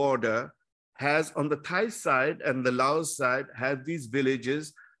Thai-Laos border has on the Thai side and the Laos side had these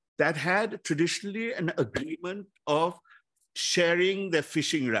villages that had traditionally an agreement of sharing their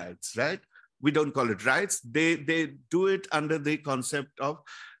fishing rights, right? We don't call it rights. They do it under the concept of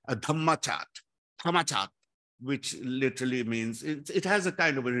a dhammachat, which literally means it has a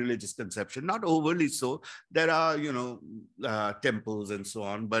kind of a religious conception, not overly so. There are, temples and so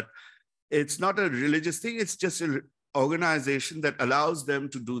on, but it's not a religious thing. It's just an organization that allows them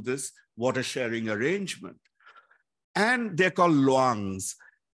to do this water sharing arrangement. And they're called luangs.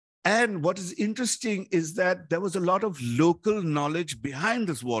 And what is interesting is that there was a lot of local knowledge behind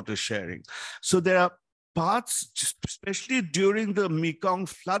this water sharing. So there are parts, especially during the Mekong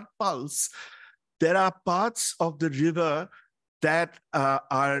flood pulse, there are parts of the river that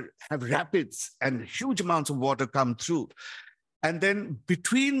have rapids and huge amounts of water come through. And then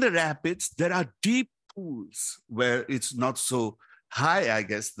between the rapids, there are deep pools where it's not so high, I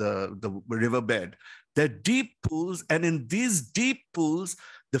guess, the riverbed. They're deep pools, and in these deep pools,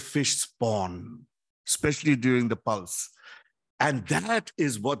 the fish spawn, especially during the pulse. And that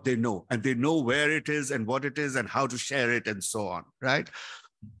is what they know. And they know where it is and what it is and how to share it and so on, right?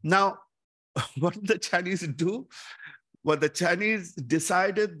 Now, what did the Chinese do? Well, the Chinese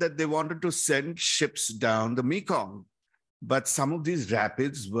decided that they wanted to send ships down the Mekong. But some of these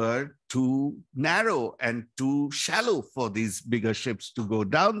rapids were too narrow and too shallow for these bigger ships to go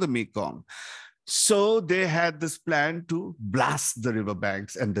down the Mekong. So they had this plan to blast the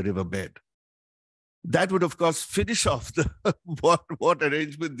riverbanks and the riverbed. That would, of course, finish off the what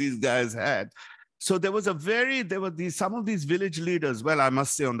arrangement these guys had. So there were some of these village leaders, well, I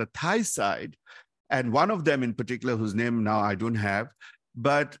must say on the Thai side, and one of them in particular, whose name now I don't have,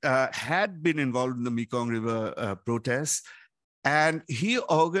 but had been involved in the Mekong River protests. And he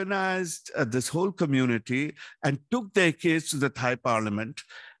organized this whole community and took their case to the Thai parliament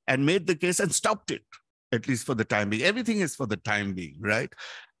and made the case and stopped it, at least for the time being. Everything is for the time being, right?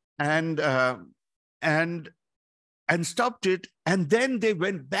 And stopped it. And then they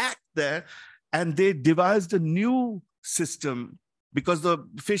went back there and they devised a new system because the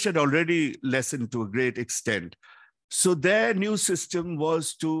fish had already lessened to a great extent. So their new system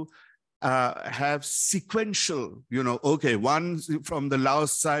was to have sequential, one from the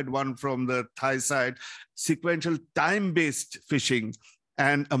Laos side, one from the Thai side, sequential time-based fishing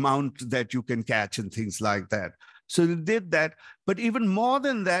and amount that you can catch and things like that. So they did that. But even more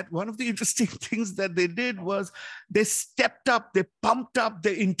than that, one of the interesting things that they did was they stepped up, they pumped up,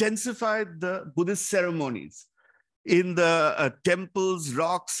 they intensified the Buddhist ceremonies in the temples,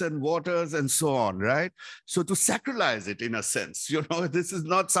 rocks, and waters, and so on, right? So to sacralize it in a sense, this is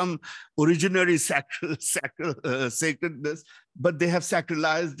not some originary sacredness, but they have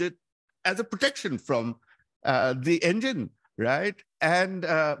sacralized it as a protection from the engine, right? And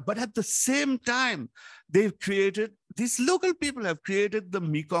but at the same time, these local people have created the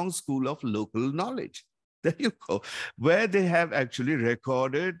Mekong School of Local Knowledge. There you go, where they have actually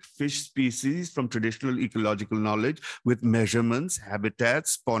recorded fish species from traditional ecological knowledge with measurements,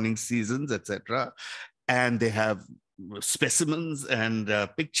 habitats, spawning seasons, etc. And they have specimens and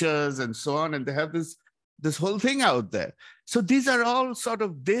pictures and so on. And they have this whole thing out there. So these are all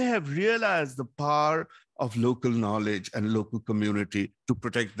they have realized the power of local knowledge and local community to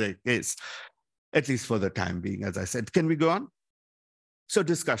protect their case, at least for the time being, as I said. Can we go on? So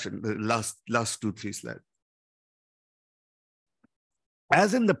discussion, the last 2-3 slides.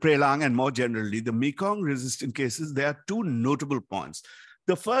 As in the Prelang and more generally, the Mekong resistant cases, there are two notable points.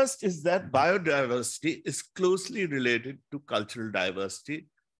 The first is that biodiversity is closely related to cultural diversity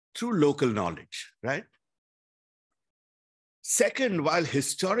through local knowledge, right? Second, while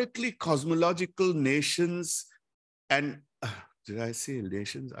historically cosmological nations and, did I say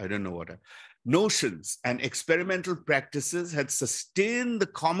nations? I don't know what notions and experimental practices had sustained the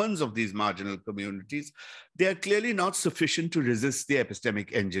commons of these marginal communities, they are clearly not sufficient to resist the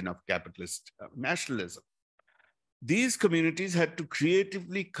epistemic engine of capitalist nationalism. These communities had to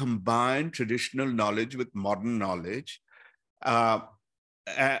creatively combine traditional knowledge with modern knowledge,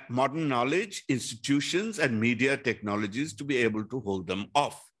 institutions, and media technologies to be able to hold them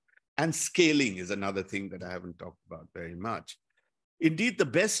off. And scaling is another thing that I haven't talked about very much. Indeed, the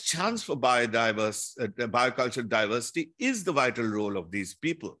best chance for biocultural diversity is the vital role of these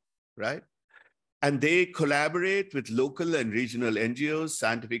people, right? And they collaborate with local and regional NGOs,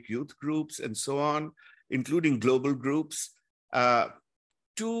 scientific youth groups, and so on, including global groups,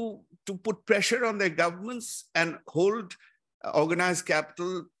 to put pressure on their governments and hold organized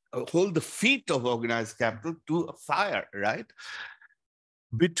capital, hold the feet of organized capital to a fire, right?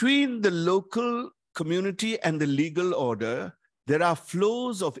 Between the local community and the legal order, there are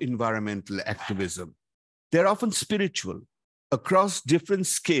flows of environmental activism. They're often spiritual, across different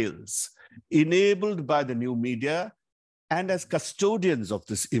scales, enabled by the new media and as custodians of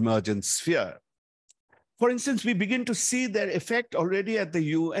this emergent sphere. For instance, we begin to see their effect already at the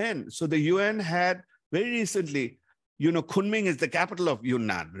UN. So the UN had very recently, Kunming is the capital of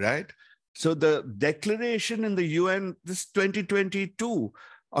Yunnan, right? So the declaration in the UN, this 2022,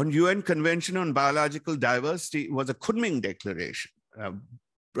 on UN Convention on Biological Diversity was a Kunming declaration,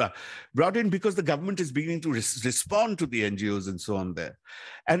 brought in because the government is beginning to respond to the NGOs and so on there.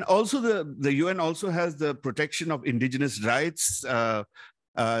 And also the UN also has the protection of indigenous rights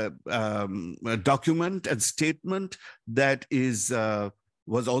document and statement that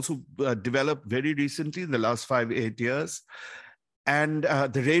was also developed very recently in the last 5-8 years. And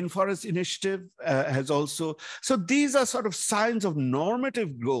the Rainforest Initiative has also, so these are sort of signs of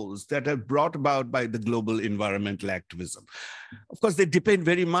normative goals that are brought about by the global environmental activism. Of course, they depend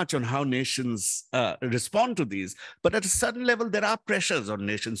very much on how nations respond to these, but at a certain level, there are pressures on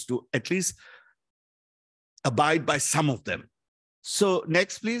nations to at least abide by some of them. So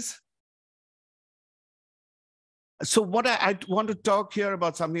next, please. So what I want to talk here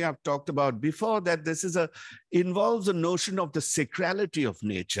about something I've talked about before, that this is involves a notion of the sacrality of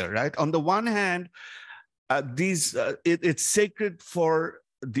nature, right? On the one hand, it's sacred for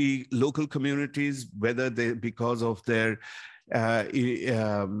the local communities, whether they, because of their, what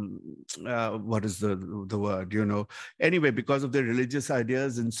is the word, anyway, because of their religious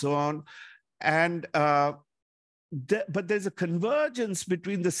ideas and so on. And but there's a convergence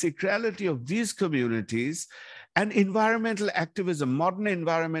between the sacrality of these communities and environmental activism, modern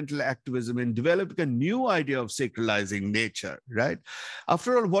environmental activism, in developing a new idea of sacralizing nature, right?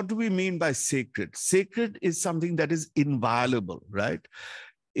 After all, what do we mean by sacred? Sacred is something that is inviolable, right?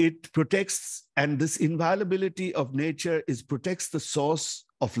 It protects, and this inviolability of nature protects the source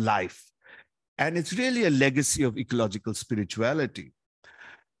of life. And it's really a legacy of ecological spirituality.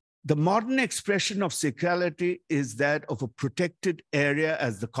 The modern expression of sacrality is that of a protected area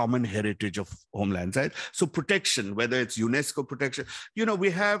as the common heritage of homelands, right? So protection, whether it's UNESCO protection,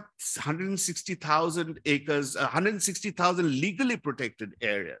 we have 160,000 acres, 160,000 legally protected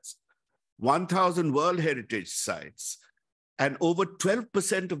areas, 1,000 World Heritage sites, and over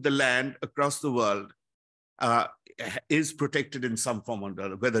 12% of the land across the world is protected in some form or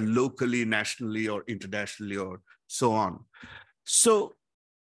another, whether locally, nationally, or internationally, or so on. So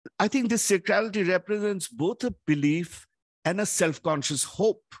I think this sacrality represents both a belief and a self-conscious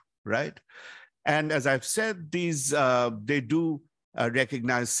hope, right? And as I've said, they do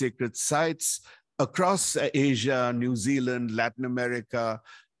recognize sacred sites across Asia, New Zealand, Latin America,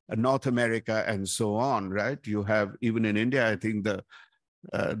 North America, and so on, right? You have, even in India, I think the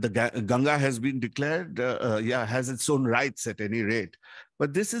Ganga has been declared, has its own rights at any rate.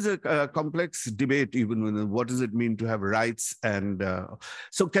 But this is a complex debate, even when what does it mean to have rights? And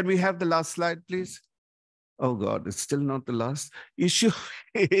so can we have the last slide, please? Oh God, it's still not the last. Issue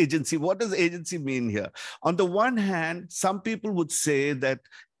agency. What does agency mean here? On the one hand, some people would say that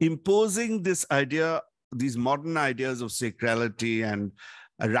imposing this idea, these modern ideas of sacrality and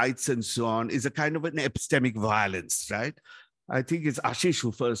rights and so on, is a kind of an epistemic violence, right? I think it's Ashish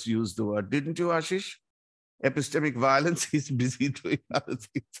who first used the word. Didn't you, Ashish? Epistemic violence. He's busy doing other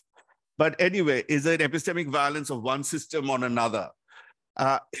things. But anyway, is it epistemic violence of one system on another?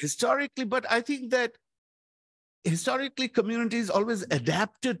 Historically, but I think that historically communities always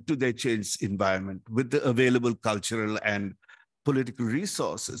adapted to their changed environment with the available cultural and political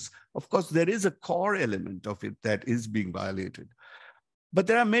resources. Of course, there is a core element of it that is being violated. But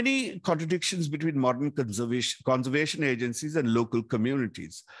there are many contradictions between modern conservation agencies and local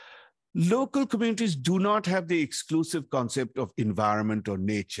communities. Local communities do not have the exclusive concept of environment or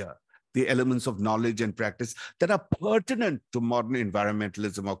nature, the elements of knowledge and practice that are pertinent to modern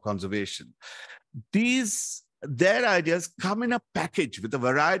environmentalism or conservation. Their ideas come in a package with a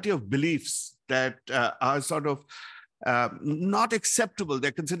variety of beliefs that are sort of not acceptable.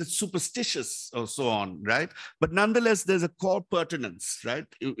 They're considered superstitious or so on, right? But nonetheless, there's a core pertinence, right,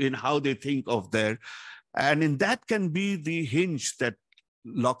 in how they think of and in that can be the hinge that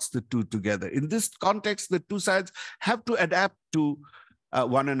locks the two together. In this context, the two sides have to adapt to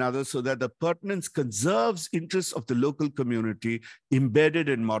one another so that the pertinence conserves interests of the local community embedded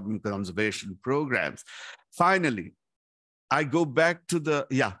in modern conservation programs. Finally, I go back to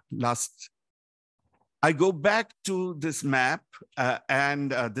I go back to this map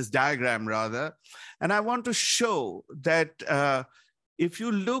and this diagram rather, and I want to show that if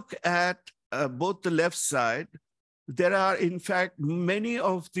you look at both the left side, there are in fact many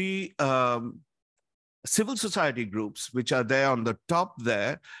of the civil society groups, which are there on the top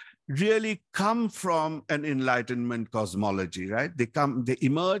there, really come from an Enlightenment cosmology, right? They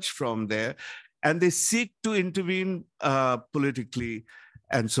emerge from there, and they seek to intervene politically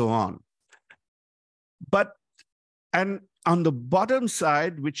and so on. And on the bottom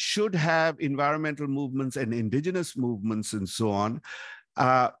side, which should have environmental movements and indigenous movements and so on,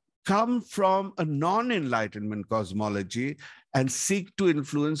 come from a non-Enlightenment cosmology and seek to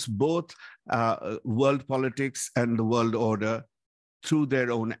influence both world politics and the world order through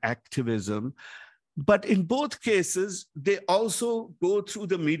their own activism. But in both cases, they also go through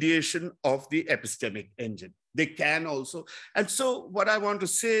the mediation of the epistemic engine. They can also. And so what I want to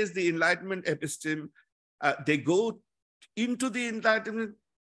say is the Enlightenment episteme, they go into the Enlightenment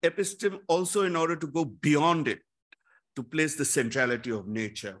episteme also in order to go beyond it, to place the centrality of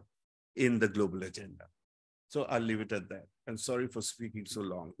nature in the global agenda. So I'll leave it at that. And sorry for speaking so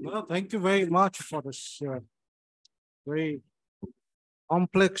long. Well, thank you very much for this very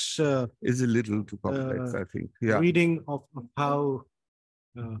complex is a little too complex, I think. Yeah. Reading of how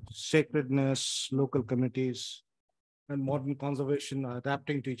sacredness, local communities, and modern conservation are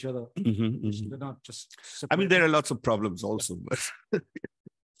adapting to each other. They're not just separate. I mean, there are lots of problems also. But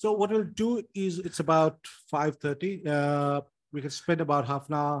so what we'll do is, it's about 5:30. We can spend about half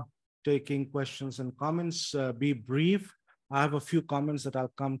an hour taking questions and comments. Be brief. I have a few comments that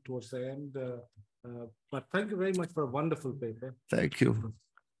I'll come towards the end. But thank you very much for a wonderful paper. Thank you.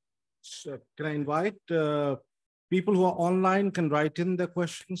 So can I invite people who are online can write in their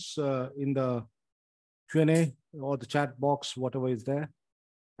questions in the Q&A or the chat box, whatever is there.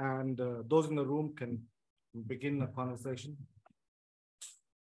 And those in the room can begin a conversation.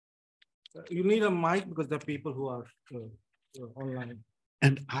 You need a mic because there are people who are online.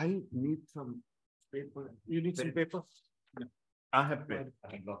 And I need some paper. You need some paper? Yeah. I have pen.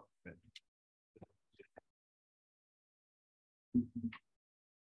 I have got pen.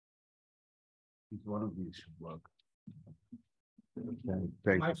 One of these should work.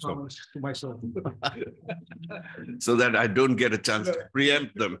 Thank you so much. To myself. So that I don't get a chance to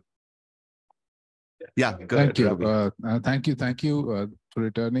preempt them. Yeah, go Thank ahead, you. Thank you for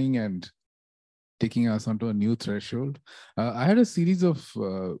returning and taking us onto a new threshold. I had a series of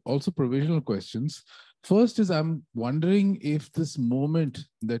also provisional questions. First is, I'm wondering if this moment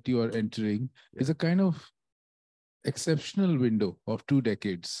that you are entering is a kind of exceptional window of 2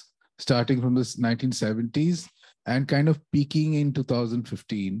 decades, starting from the 1970s and kind of peaking in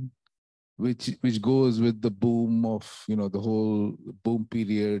 2015, which goes with the boom of, you know, the whole boom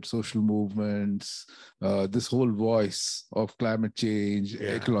period, social movements, this whole voice of climate change,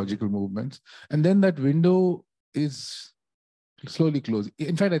 ecological movements. And then that window is slowly closing.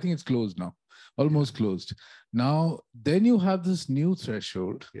 In fact, I think it's closed now, almost closed. Now, then you have this new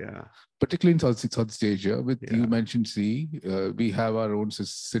threshold, particularly in Southeast Asia, with you mentioned sea. We have our own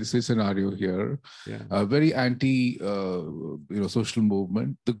scenario here, very anti, social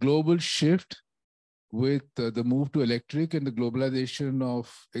movement. The global shift with the move to electric and the globalization of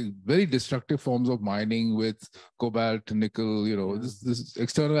very destructive forms of mining with cobalt, nickel, this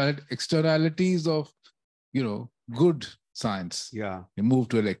externalities of, good science. Yeah. You move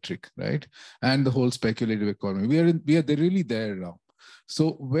to electric, right? And the whole speculative economy. They're really there now.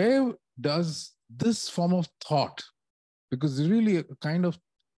 So where does this form of thought, because it's really a kind of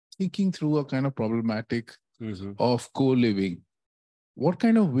thinking through a kind of problematic of co-living, what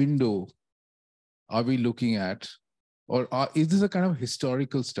kind of window are we looking at? Or is this a kind of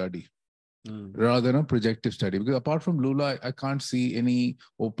historical study rather than a projective study? Because apart from Lula, I can't see any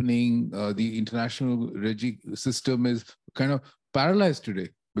opening. The international system is kind of paralyzed today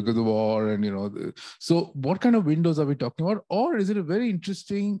because of war and, so what kind of windows are we talking about? Or is it a very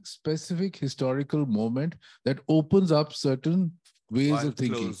interesting, specific historical moment that opens up certain ways of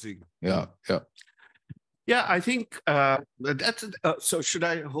thinking? Closing. Yeah. Yeah, I think that's so should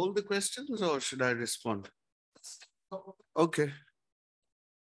I hold the questions or should I respond? Okay.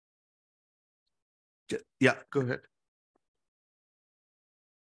 Yeah, go ahead.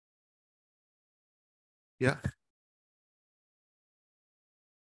 Yeah.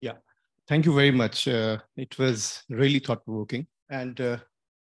 Yeah, thank you very much. It was really thought-provoking, and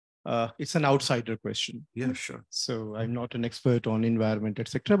it's an outsider question. Yeah, sure. So I'm not an expert on environment,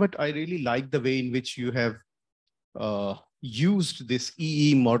 etc., but I really like the way in which you have used this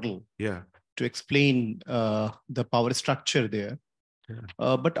EE model to explain the power structure there.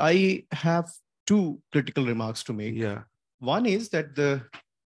 But I have 2 critical remarks to make. One is that the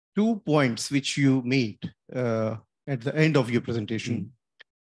 2 points which you made at the end of your presentation,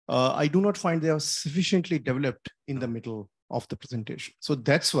 I do not find they are sufficiently developed in the middle of the presentation. So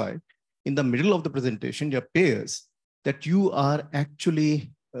that's why in the middle of the presentation, it appears that you are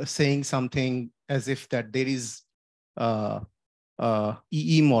actually saying something as if that there is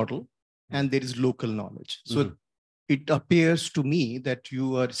EE model and there is local knowledge. So it appears to me that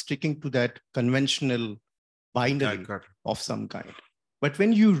you are sticking to that conventional binary of some kind. But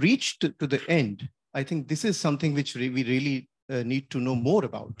when you reach to the end, I think this is something which we really need to know more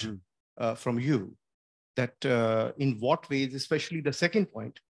about from you, that in what ways, especially the second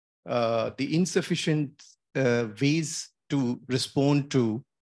point, the insufficient ways to respond to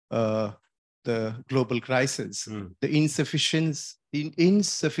the global crisis, the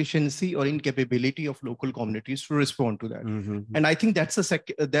insufficiency or incapability of local communities to respond to that. And I think that's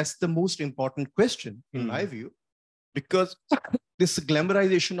the most important question in my view, because this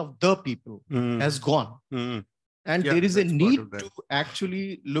glamorization of the people has gone. And there is a need to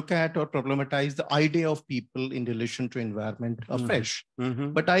actually look at or problematize the idea of people in relation to environment afresh.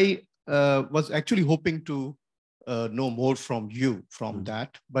 But I was actually hoping to know more from you from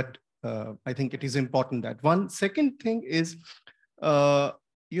that. But I think it is important that one second thing is, in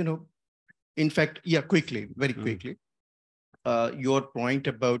fact, quickly, very quickly, your point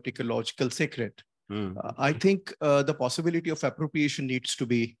about ecological sacred. I think the possibility of appropriation needs to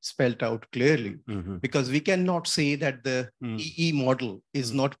be spelled out clearly, because we cannot say that the EE model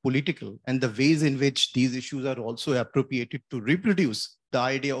is not political, and the ways in which these issues are also appropriated to reproduce the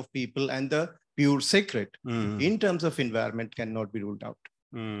idea of people and the pure sacred in terms of environment cannot be ruled out.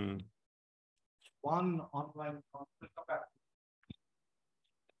 One online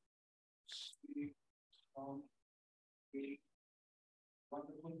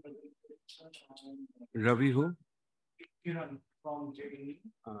Ravi who? Sharan from JDE,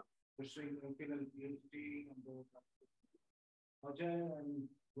 pursuing MPhil and PhD and Ajay and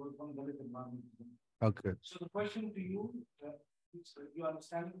from Dalit environment. Okay. So the question to you is, your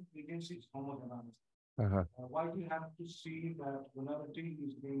understanding of agency is homogenized. Why do you have to see that vulnerability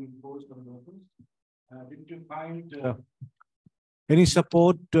is being imposed on locals? Did you find any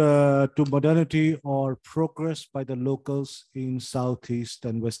support to modernity or progress by the locals in Southeast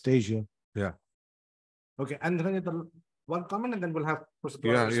and West Asia? Yeah. Okay, and then one comment, and then we'll have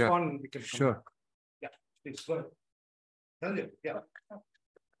respond. Yeah. We can sure. Yeah, please go ahead. Yeah.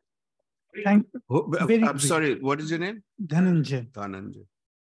 Thank you. I'm sorry, what is your name? Dhananjay. Dhananjay.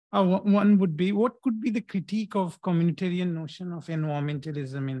 One would be, what could be the critique of communitarian notion of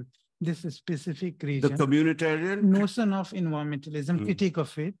environmentalism in this specific region? The communitarian? Notion of environmentalism, critique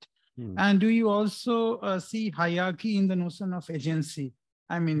of it. And do you also see hierarchy in the notion of agency?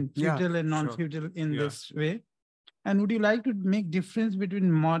 I mean, feudal and non-feudal in this way. And would you like to make difference between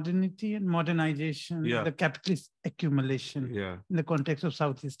modernity and modernization, the capitalist accumulation in the context of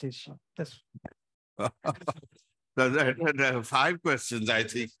Southeast Asia? That's There are 5 questions, I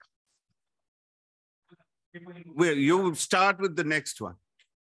think. Well, you start with the next one.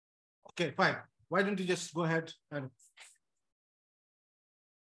 Okay, fine. Why don't you just go ahead and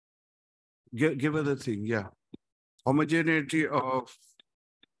give her the thing? Yeah. Homogeneity of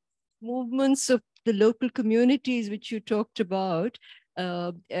movements of the local communities, which you talked about.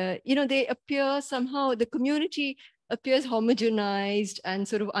 They appear somehow, the community appears homogenized and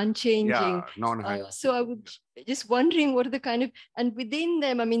sort of unchanging. So I would just wondering what are the kind of, and within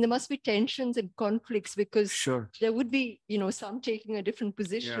them, I mean, there must be tensions and conflicts, because there would be, some taking a different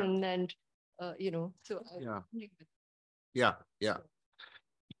position and, so.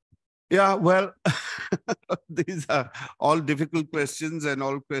 Yeah, well, these are all difficult questions, and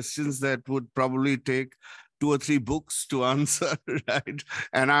all questions that would probably take 2 or 3 books to answer, right?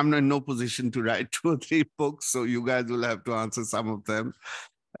 And I'm in no position to write 2 or 3 books, so you guys will have to answer some of them.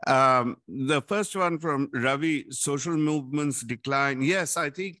 The first one from Ravi, social movements decline. Yes, I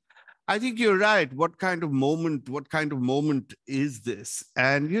think you're right. What kind of moment is this?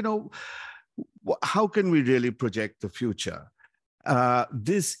 And, how can we really project the future?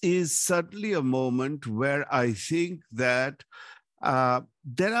 This is certainly a moment where I think that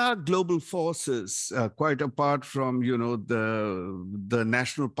there are global forces, quite apart from, the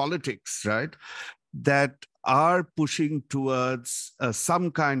national politics, right, that are pushing towards some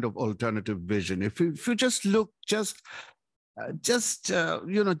kind of alternative vision. If you just look, just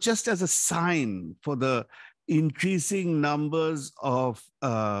as a sign for the increasing numbers of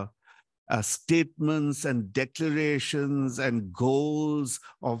statements and declarations and goals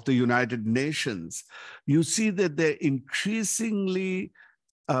of the United Nations, you see that they're increasingly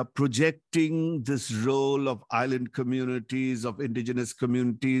projecting this role of island communities, of indigenous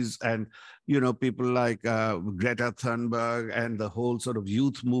communities, and people like Greta Thunberg and the whole sort of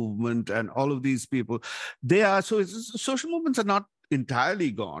youth movement and all of these people. Social movements are not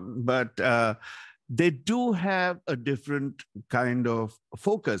entirely gone, but they do have a different kind of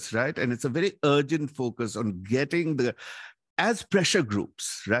focus, right? And it's a very urgent focus on getting as pressure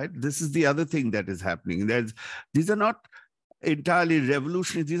groups, right? This is the other thing that is happening. These are not entirely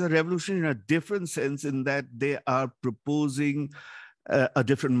revolutionary. These are revolutionary in a different sense, in that they are proposing a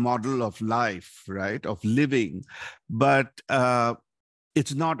different model of life, right? Of living. But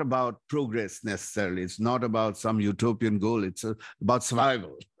it's not about progress necessarily. It's not about some utopian goal. It's about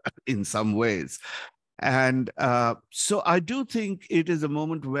survival in some ways. And so I do think it is a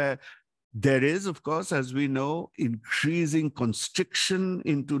moment where there is, of course, as we know, increasing constriction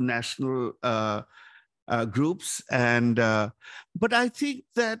into national groups. But I think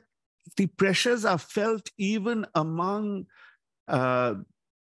that the pressures are felt even among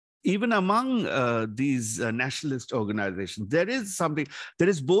these nationalist organizations. There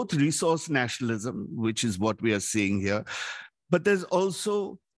is both resource nationalism, which is what we are seeing here, but there's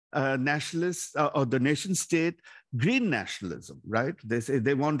also nationalists or the nation state green nationalism, right? They say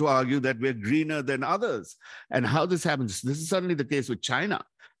they want to argue that we're greener than others. And how this happens, this is certainly the case with China.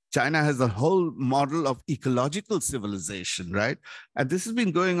 China has a whole model of ecological civilization, right? And this has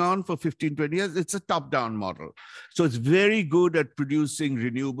been going on for 15, 20 years. It's a top-down model. So it's very good at producing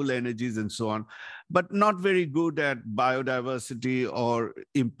renewable energies and so on, but not very good at biodiversity or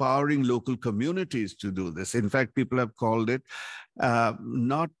empowering local communities to do this. In fact, people have called it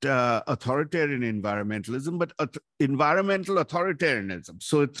not authoritarian environmentalism, but environmental authoritarianism.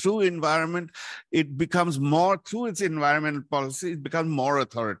 So through environment, it becomes more, through its environmental policy, it becomes more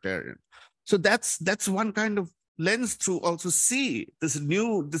authoritarian. So that's one kind of lens to also see this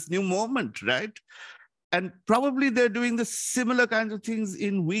new moment, right? And probably they're doing the similar kinds of things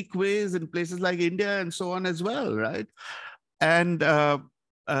in weak ways in places like India and so on as well, right? And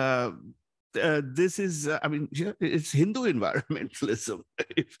this is, I mean, it's Hindu environmentalism,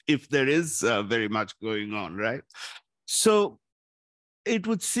 if there is very much going on, right? So it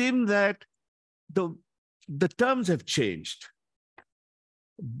would seem that the terms have changed,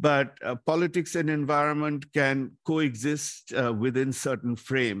 but politics and environment can coexist within certain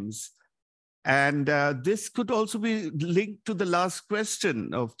frames. And this could also be linked to the last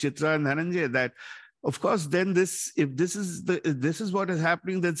question of Chitra and Dhananjay, that, of course, then if this is what is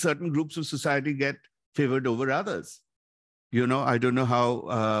happening, then certain groups of society get favored over others. You know, I don't know how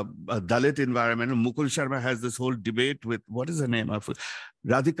a Dalit environmental, Mukul Sharma has this whole debate with, what is her name?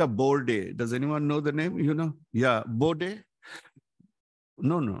 Radhika Borde. Does anyone know the name? You know? Yeah, Borde?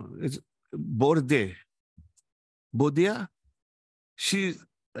 No, it's Borde. Bodia?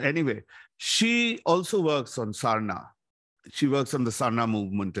 Anyway, she also works on Sarna. She works on the Sarna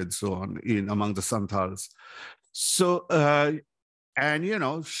movement and so on among the Santals. So, and you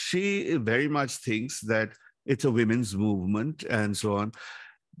know, she very much thinks that it's a women's movement and so on.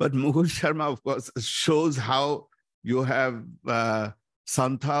 But Mukul Sharma, of course, shows how you have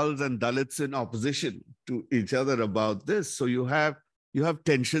Santals and Dalits in opposition to each other about this. So you have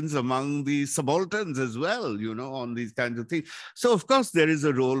tensions among the subalterns as well, you know, on these kinds of things. So of course there is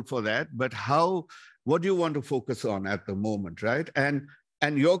a role for that, but what do you want to focus on at the moment, right? And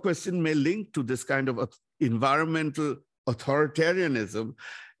your question may link to this kind of environmental authoritarianism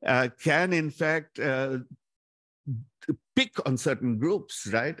can in fact pick on certain groups,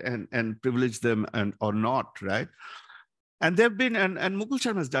 right? And privilege them or not, right? And there have been, and Mukul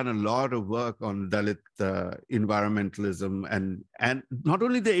Sharma has done a lot of work on Dalit environmentalism and not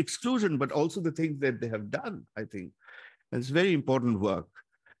only the exclusion, but also the things that they have done, I think. It's very important work.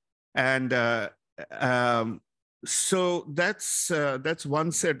 And so that's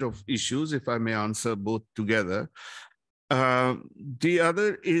one set of issues, if I may answer both together. The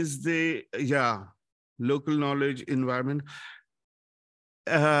other is local knowledge, environment.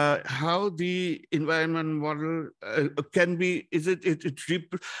 How the environment model can be,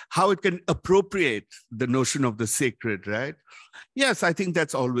 how it can appropriate the notion of the sacred, right? Yes, I think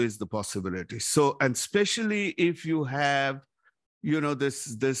that's always the possibility. So, and especially if you have, you know,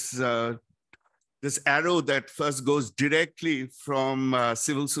 this arrow that first goes directly from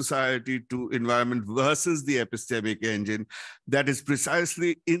civil society to environment versus the epistemic engine, that is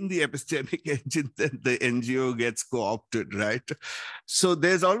precisely in the epistemic engine that the NGO gets co-opted, right? So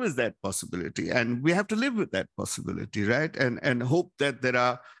there's always that possibility, and we have to live with that possibility, right? And hope that there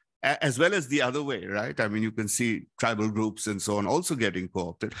are, as well as the other way, right? I mean, you can see tribal groups and so on also getting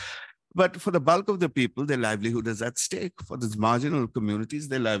co-opted. But for the bulk of the people, their livelihood is at stake. For these marginal communities,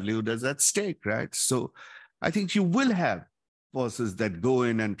 their livelihood is at stake, right? So I think you will have forces that go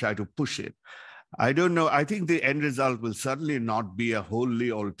in and try to push it. I don't know. I think the end result will certainly not be a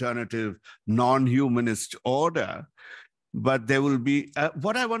wholly alternative, non-humanist order. But there will be,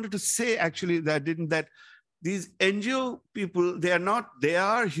 what I wanted to say actually, that these NGO people, they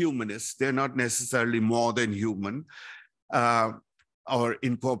are humanists. They're not necessarily more than human or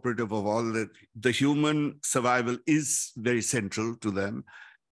incorporative of all that. The human survival is very central to them.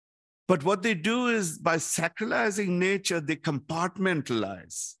 But what they do is, by sacralizing nature, they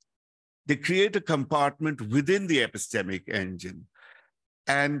compartmentalize. They create a compartment within the epistemic engine.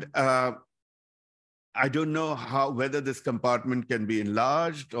 And I don't know whether this compartment can be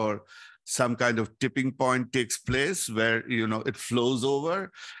enlarged or some kind of tipping point takes place where, it flows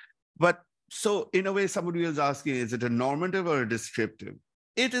over. But so in a way, somebody was asking, is it a normative or a descriptive?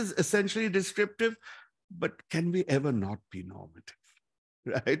 It is essentially descriptive, but can we ever not be normative,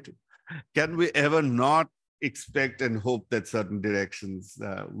 right? Can we ever not expect and hope that certain directions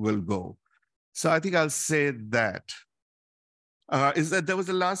will go? So I think I'll say that. Is that there was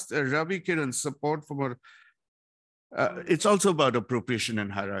a last Ravi Kiran support for, it's also about appropriation and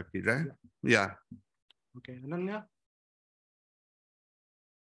hierarchy, right? Yeah. Okay, Ananya?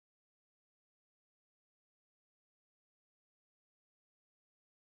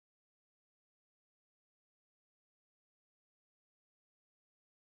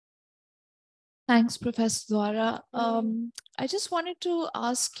 Thanks, Professor Duara. I just wanted to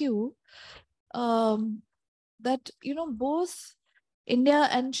ask you that, both India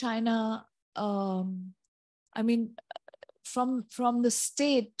and China, I mean, from the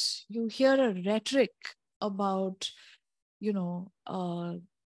state, you hear a rhetoric about,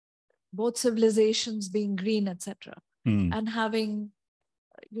 both civilizations being green, etc., and having,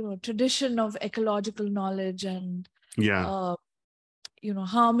 tradition of ecological knowledge and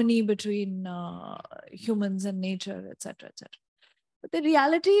harmony between humans and nature, etc., etc. But the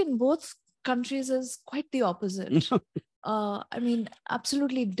reality in both countries is quite the opposite. I mean,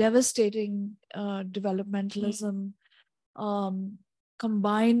 absolutely devastating developmentalism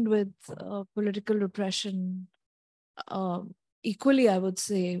combined with political repression, equally, I would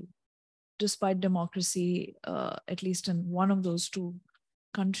say, despite democracy, at least in one of those two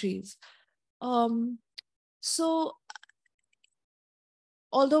countries. So,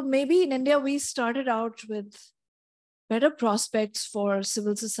 although maybe in India we started out with better prospects for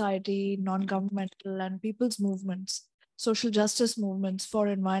civil society, non-governmental and people's movements, social justice movements for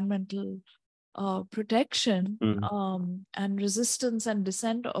environmental protection and resistance and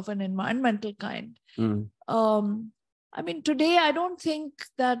dissent of an environmental kind. I mean, today I don't think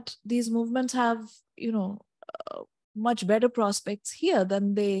that these movements have, much better prospects here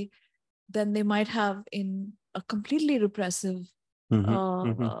than they might have in a completely repressive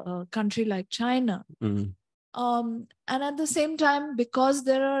country like China. And at the same time, because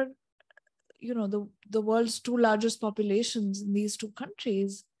there are, the world's two largest populations in these two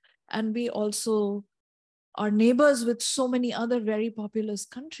countries, and we also are neighbors with so many other very populous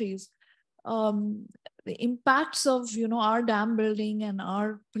countries, the impacts of, our dam building and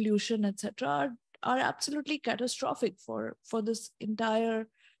our pollution, etc., are absolutely catastrophic for this entire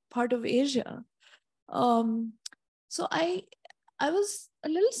part of Asia. So I was a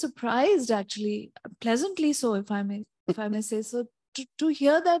little surprised, actually, pleasantly so, if I may say so, to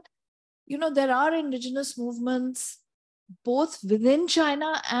hear that, there are indigenous movements both within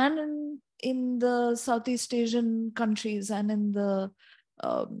China and in the Southeast Asian countries and in the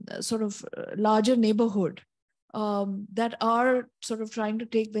sort of larger neighborhood that are sort of trying to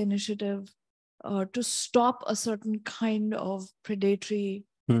take the initiative to stop a certain kind of predatory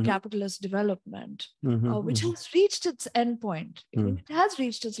capitalist development, which has reached its endpoint. I mean, it has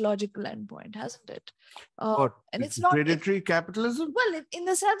reached its logical endpoint, hasn't it? And it's not predatory capitalism. Well, in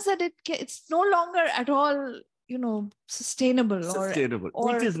the sense that it's no longer at all, sustainable. Sustainable.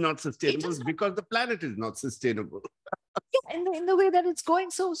 Or it is not sustainable because the planet is not sustainable. Yeah, in the way that it's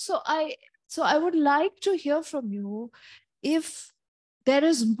going. So I would like to hear from you if there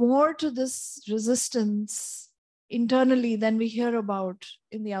is more to this resistance internally than we hear about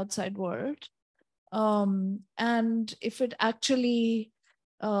in the outside world, and if it actually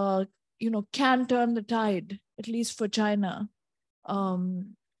can turn the tide, at least for China.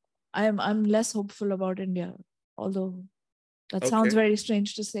 I'm less hopeful about India, although that sounds very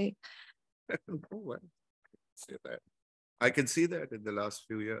strange to say. I can see that in the last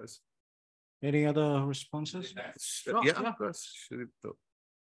few years. Any other responses? Yeah, of course.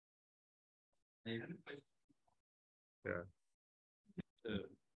 Yeah.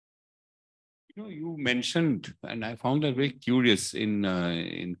 You mentioned, and I found that very curious,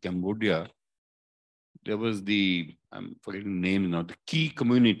 in Cambodia, there was I'm forgetting the name now, the key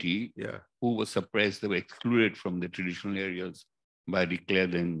community who was suppressed. They were excluded from the traditional areas by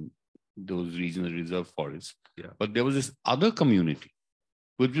declaring those regional reserve forests. Yeah. But there was this other community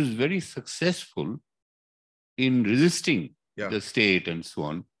which was very successful in resisting the state and so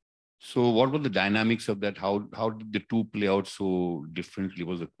on. So what were the dynamics of that? How did the two play out so differently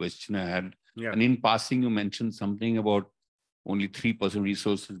was a question I had. Yeah. And in passing, you mentioned something about only 3%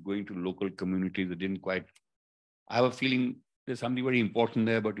 resources going to local communities that didn't quite. I have a feeling there's something very important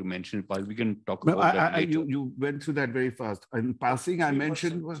there, but you mentioned it. We can talk about that later. You went through that very fast. In passing, 3%. I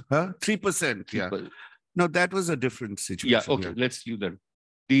mentioned 3%. Yeah. No, that was a different situation. Yeah. Okay. Let's do that.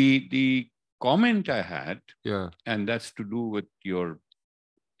 The comment I had, and that's to do with your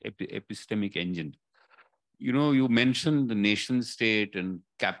epistemic engine. You know, you mentioned the nation state and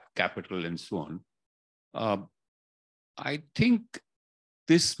capital and so on. I think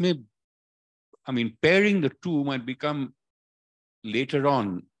this may, pairing the two might become later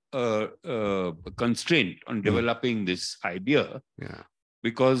on a constraint on developing this idea. Yeah.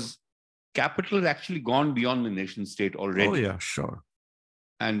 Because capital has actually gone beyond the nation state already. Oh, yeah, sure.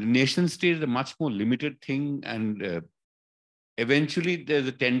 And the nation state is a much more limited thing. And eventually there's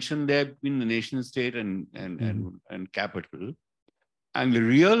a tension there between the nation state and capital. And the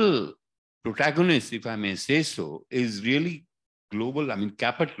real protagonist, if I may say so, is really global,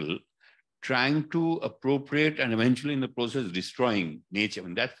 capital, trying to appropriate and eventually in the process destroying nature.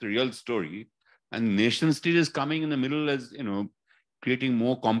 That's the real story. And nation state is coming in the middle as, creating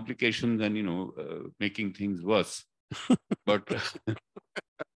more complications and, making things worse.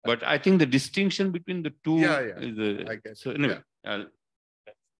 But I think the distinction between the two is I guess. so anyway.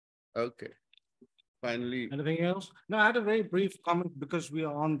 Okay. Finally. Anything else? No, I had a very brief comment because we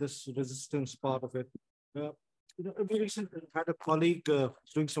are on this resistance part of it. We recently had a colleague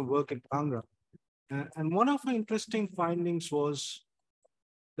doing some work in Kangra. And one of the interesting findings was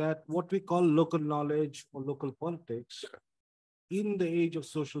that what we call local knowledge or local politics in the age of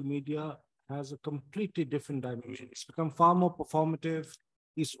social media has a completely different dimension. It's become far more performative.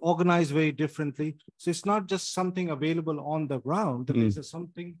 It's organized very differently. So it's not just something available on the ground. There's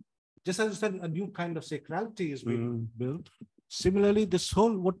something, just as I said, a new kind of sacrality is being built. Similarly, this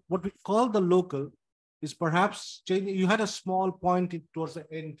whole, what we call the local is perhaps changing. You had a small point towards the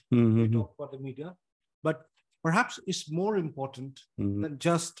end, we talked about the media, but perhaps it's more important than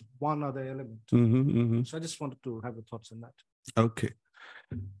just one other element. So I just wanted to have your thoughts on that.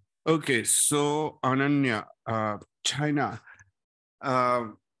 Okay, so Ananya, China.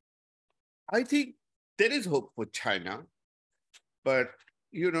 I think there is hope for China, but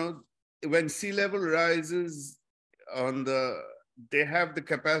when sea level rises they have the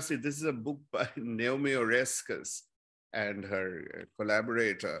capacity. This is a book by Naomi Oreskes and her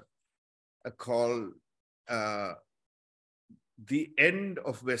collaborator called The End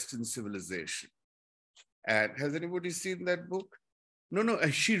of Western Civilization. And has anybody seen that book? No,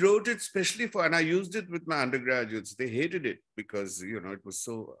 she wrote it specially and I used it with my undergraduates. They hated it because, it was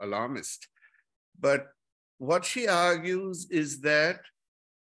so alarmist. But what she argues is that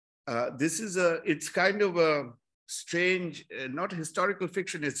it's kind of a strange, not historical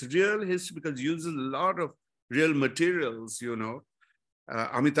fiction, it's real history because it uses a lot of real materials,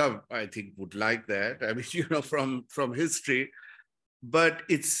 Amitav, I think, would like that. From history. But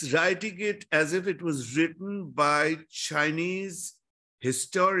it's writing it as if it was written by Chinese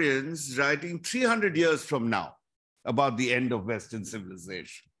historians writing 300 years from now about the end of Western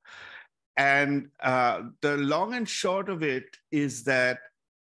civilization. And the long and short of it is that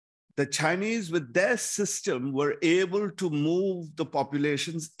the Chinese, with their system, were able to move the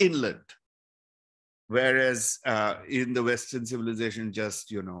populations inland, whereas in the Western civilization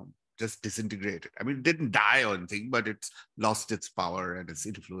just disintegrated. It didn't die or anything, but it's lost its power and its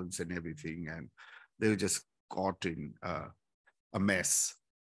influence and everything, and they were just caught in a mess.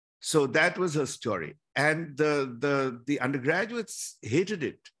 So that was her story. And the undergraduates hated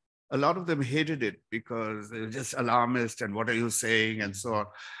it. A lot of them hated it because they were just alarmist and what are you saying and so on.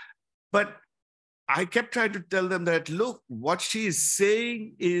 But I kept trying to tell them that, look, what she is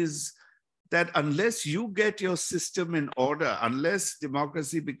saying is that unless you get your system in order, unless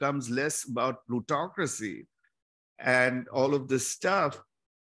democracy becomes less about plutocracy and all of this stuff,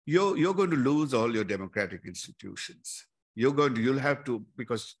 you're going to lose all your democratic institutions. You'll have to,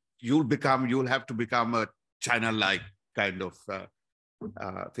 because you'll have to become a China-like kind of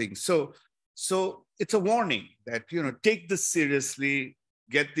thing. So it's a warning that, take this seriously,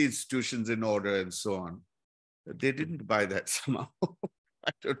 get the institutions in order and so on. They didn't buy that somehow.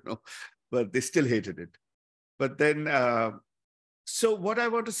 I don't know, but they still hated it. But then, so what I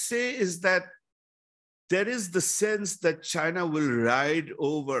want to say is that there is the sense that China will ride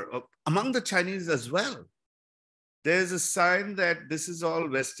over, among the Chinese as well, there's a sign that this is all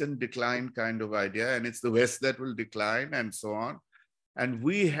Western decline kind of idea, and it's the West that will decline and so on. And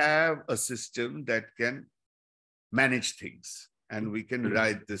we have a system that can manage things, and we can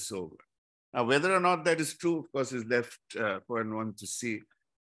ride this over. Now, whether or not that is true, of course, is left for anyone to see.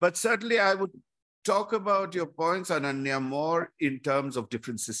 But certainly I would talk about your points, Ananya, more in terms of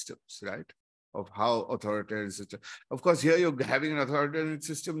different systems, right? Of how authoritarian system. Of course, here you're having an authoritarian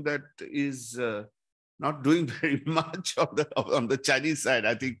system that is not doing very much on the Chinese side.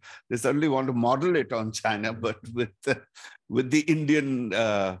 I think they certainly want to model it on China, but with the Indian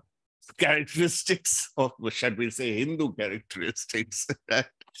characteristics of, shall we say, Hindu characteristics, right?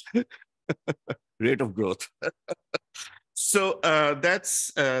 Rate of growth. So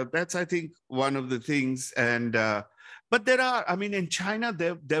that's I think one of the things. And but there are, I mean, in China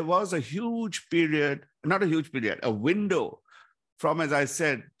there was a huge period, not a huge period, a window from, as I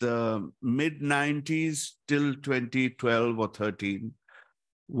said, the mid-90s till 2012 or 13,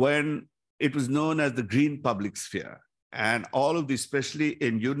 when it was known as the green public sphere. And all of this, especially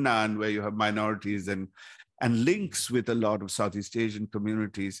in Yunnan, where you have minorities and links with a lot of Southeast Asian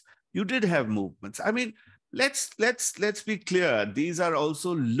communities, you did have movements. I mean, let's be clear. These are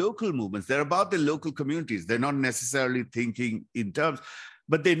also local movements. They're about the local communities. They're not necessarily thinking in terms,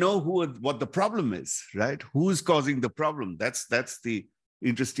 but they know what the problem is, right? Who is causing the problem? That's the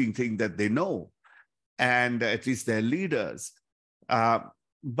interesting thing, that they know, and at least their leaders.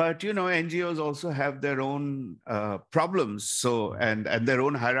 But you know, NGOs also have their own problems, so and their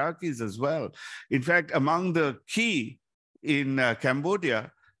own hierarchies as well. In fact, among the key in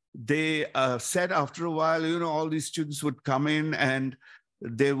Cambodia, they said after a while, you know, all these students would come in and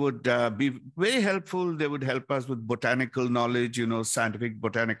they would be very helpful. They would help us with botanical knowledge, you know, scientific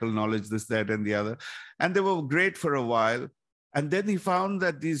botanical knowledge, this, that, and the other. And they were great for a while. And then he found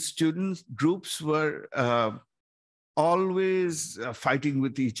that these student groups were always fighting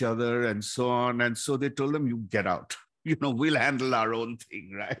with each other and so on. And so they told them, you get out, you know, we'll handle our own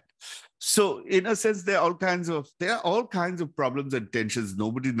thing, right? So in a sense, there are all kinds of problems and tensions.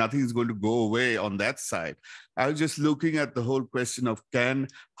 Nothing is going to go away on that side. I was just looking at the whole question of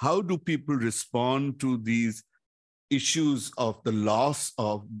how do people respond to these issues of the loss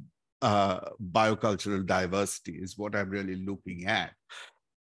of biocultural diversity is what I'm really looking at.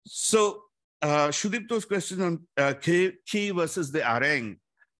 So Shudipto's question on Key versus the Areng.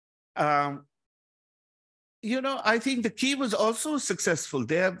 You know, I think the Key was also successful.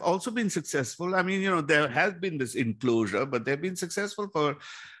 They have also been successful. I mean, you know, there has been this enclosure, but they've been successful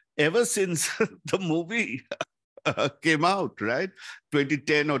ever since the movie came out, right?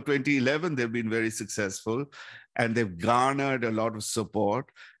 2010 or 2011, they've been very successful, and they've garnered a lot of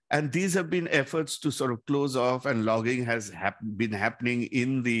support. And these have been efforts to sort of close off, and logging has been happening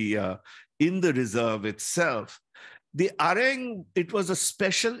in the reserve itself. The Areng, it was a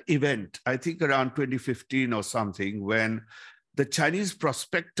special event, I think around 2015 or something, when the Chinese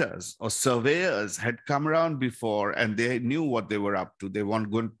prospectors or surveyors had come around before, and they knew what they were up to. They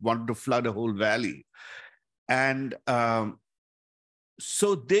wanted to flood a whole valley. And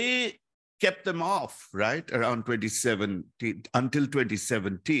so they kept them off, right, around 2017, until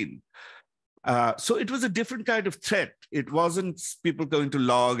 2017. So it was a different kind of threat. It wasn't people going to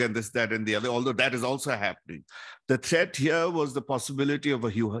log and this, that, and the other, although that is also happening. The threat here was the possibility of a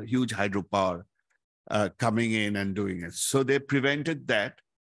huge hydropower coming in and doing it. So they prevented that.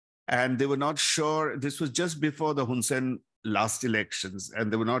 And they were not sure. This was just before the Hun Sen last elections.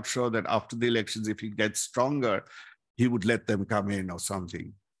 And they were not sure that after the elections, if he gets stronger, he would let them come in or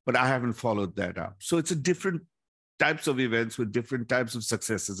something. But I haven't followed that up. So it's a different types of events with different types of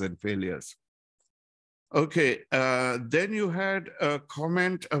successes and failures. Okay, then you had a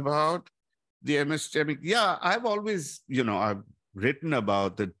comment about the epistemic. Yeah, I've always, you know, I've written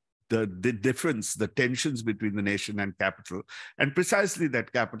about the difference, the tensions between the nation and capital. And precisely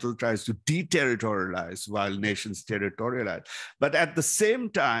that capital tries to deterritorialize while nations territorialize. But at the same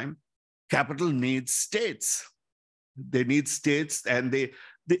time, capital needs states. They need states, and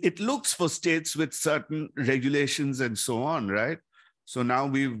it looks for states with certain regulations and so on, right? So now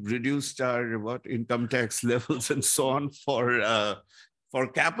we've reduced our income tax levels and so on for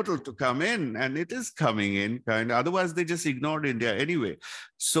capital to come in, and it is coming in kind of. Otherwise, they just ignored India anyway.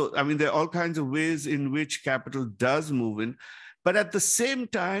 So I mean, there are all kinds of ways in which capital does move in, but at the same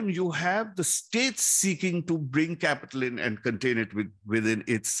time, you have the states seeking to bring capital in and contain it within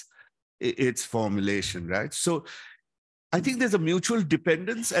its formulation, right? So I think there's a mutual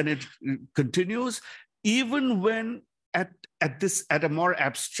dependence, and it continues even when at a more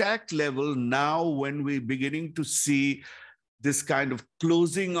abstract level now, when we're beginning to see this kind of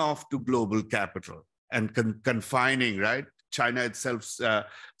closing off to global capital. and confining, right? China itself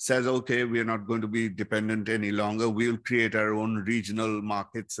says, okay, we're not going to be dependent any longer. We'll create our own regional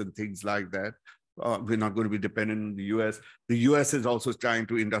markets and things like that. We're not going to be dependent on the US. The US is also trying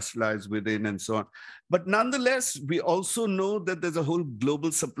to industrialize within and so on. But nonetheless, we also know that there's a whole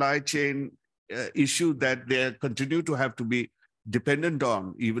global supply chain issue that they continue to have to be dependent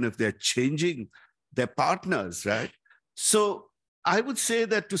on, even if they're changing their partners, right? So I would say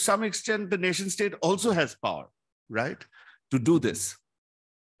that to some extent, the nation state also has power, right, to do this.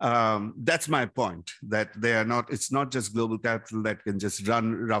 That's my point, that they are not, it's not just global capital that can just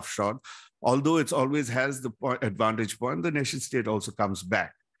run roughshod. Although it always has the advantage point, the nation state also comes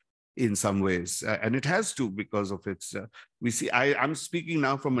back in some ways. And it has to, because of its, we see, I'm speaking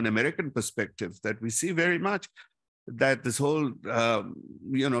now from an American perspective, that we see very much that this whole,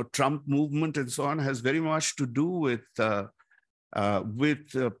 Trump movement and so on has very much to do with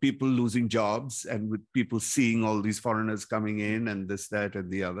people losing jobs and with people seeing all these foreigners coming in and this, that,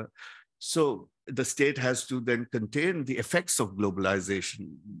 and the other. So the state has to then contain the effects of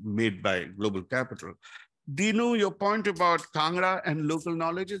globalization made by global capital. Dinu, your point about Kangra and local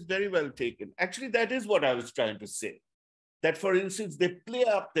knowledge is very well taken. Actually, that is what I was trying to say. That, for instance, they play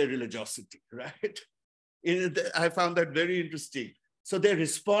up their religiosity, right? I found that very interesting. So they're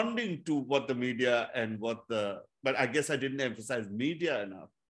responding to what the media and but I guess I didn't emphasize media enough.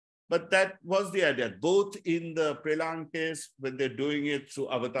 But that was the idea. Both in the Prasenjit case, when they're doing it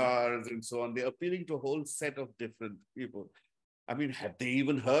through avatars and so on, they're appealing to a whole set of different people. I mean, had they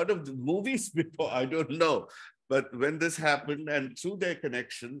even heard of the movies before? I don't know. But when this happened and through their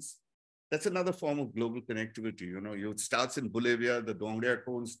connections, that's another form of global connectivity. It starts in Bolivia, the Dongria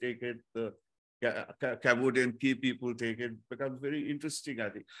Cones take it, the Cambodian key people take it, becomes very interesting, I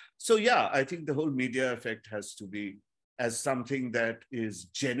think. So yeah, I think the whole media effect has to be as something that is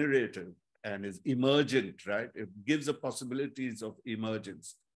generative and is emergent, right? It gives the possibilities of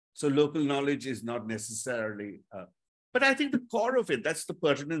emergence. So local knowledge is not necessarily, but I think the core of it, that's the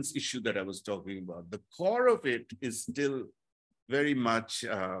pertinence issue that I was talking about. The core of it is still very much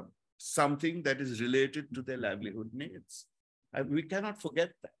something that is related to their livelihood needs. We cannot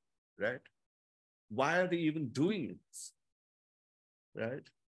forget that, right? Why are they even doing it? Right?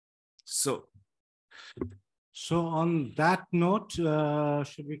 So on that note,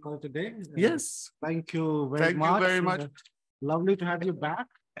 should we call it a day? Yes. Thank you very much. Thank you very much. Lovely to have you back.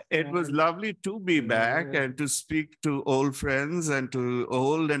 It was lovely to be back and to speak to old friends and to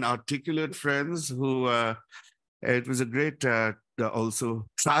old and articulate friends who, it was a great also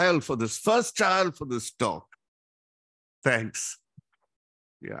first trial for this talk. Thanks.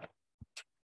 Yeah.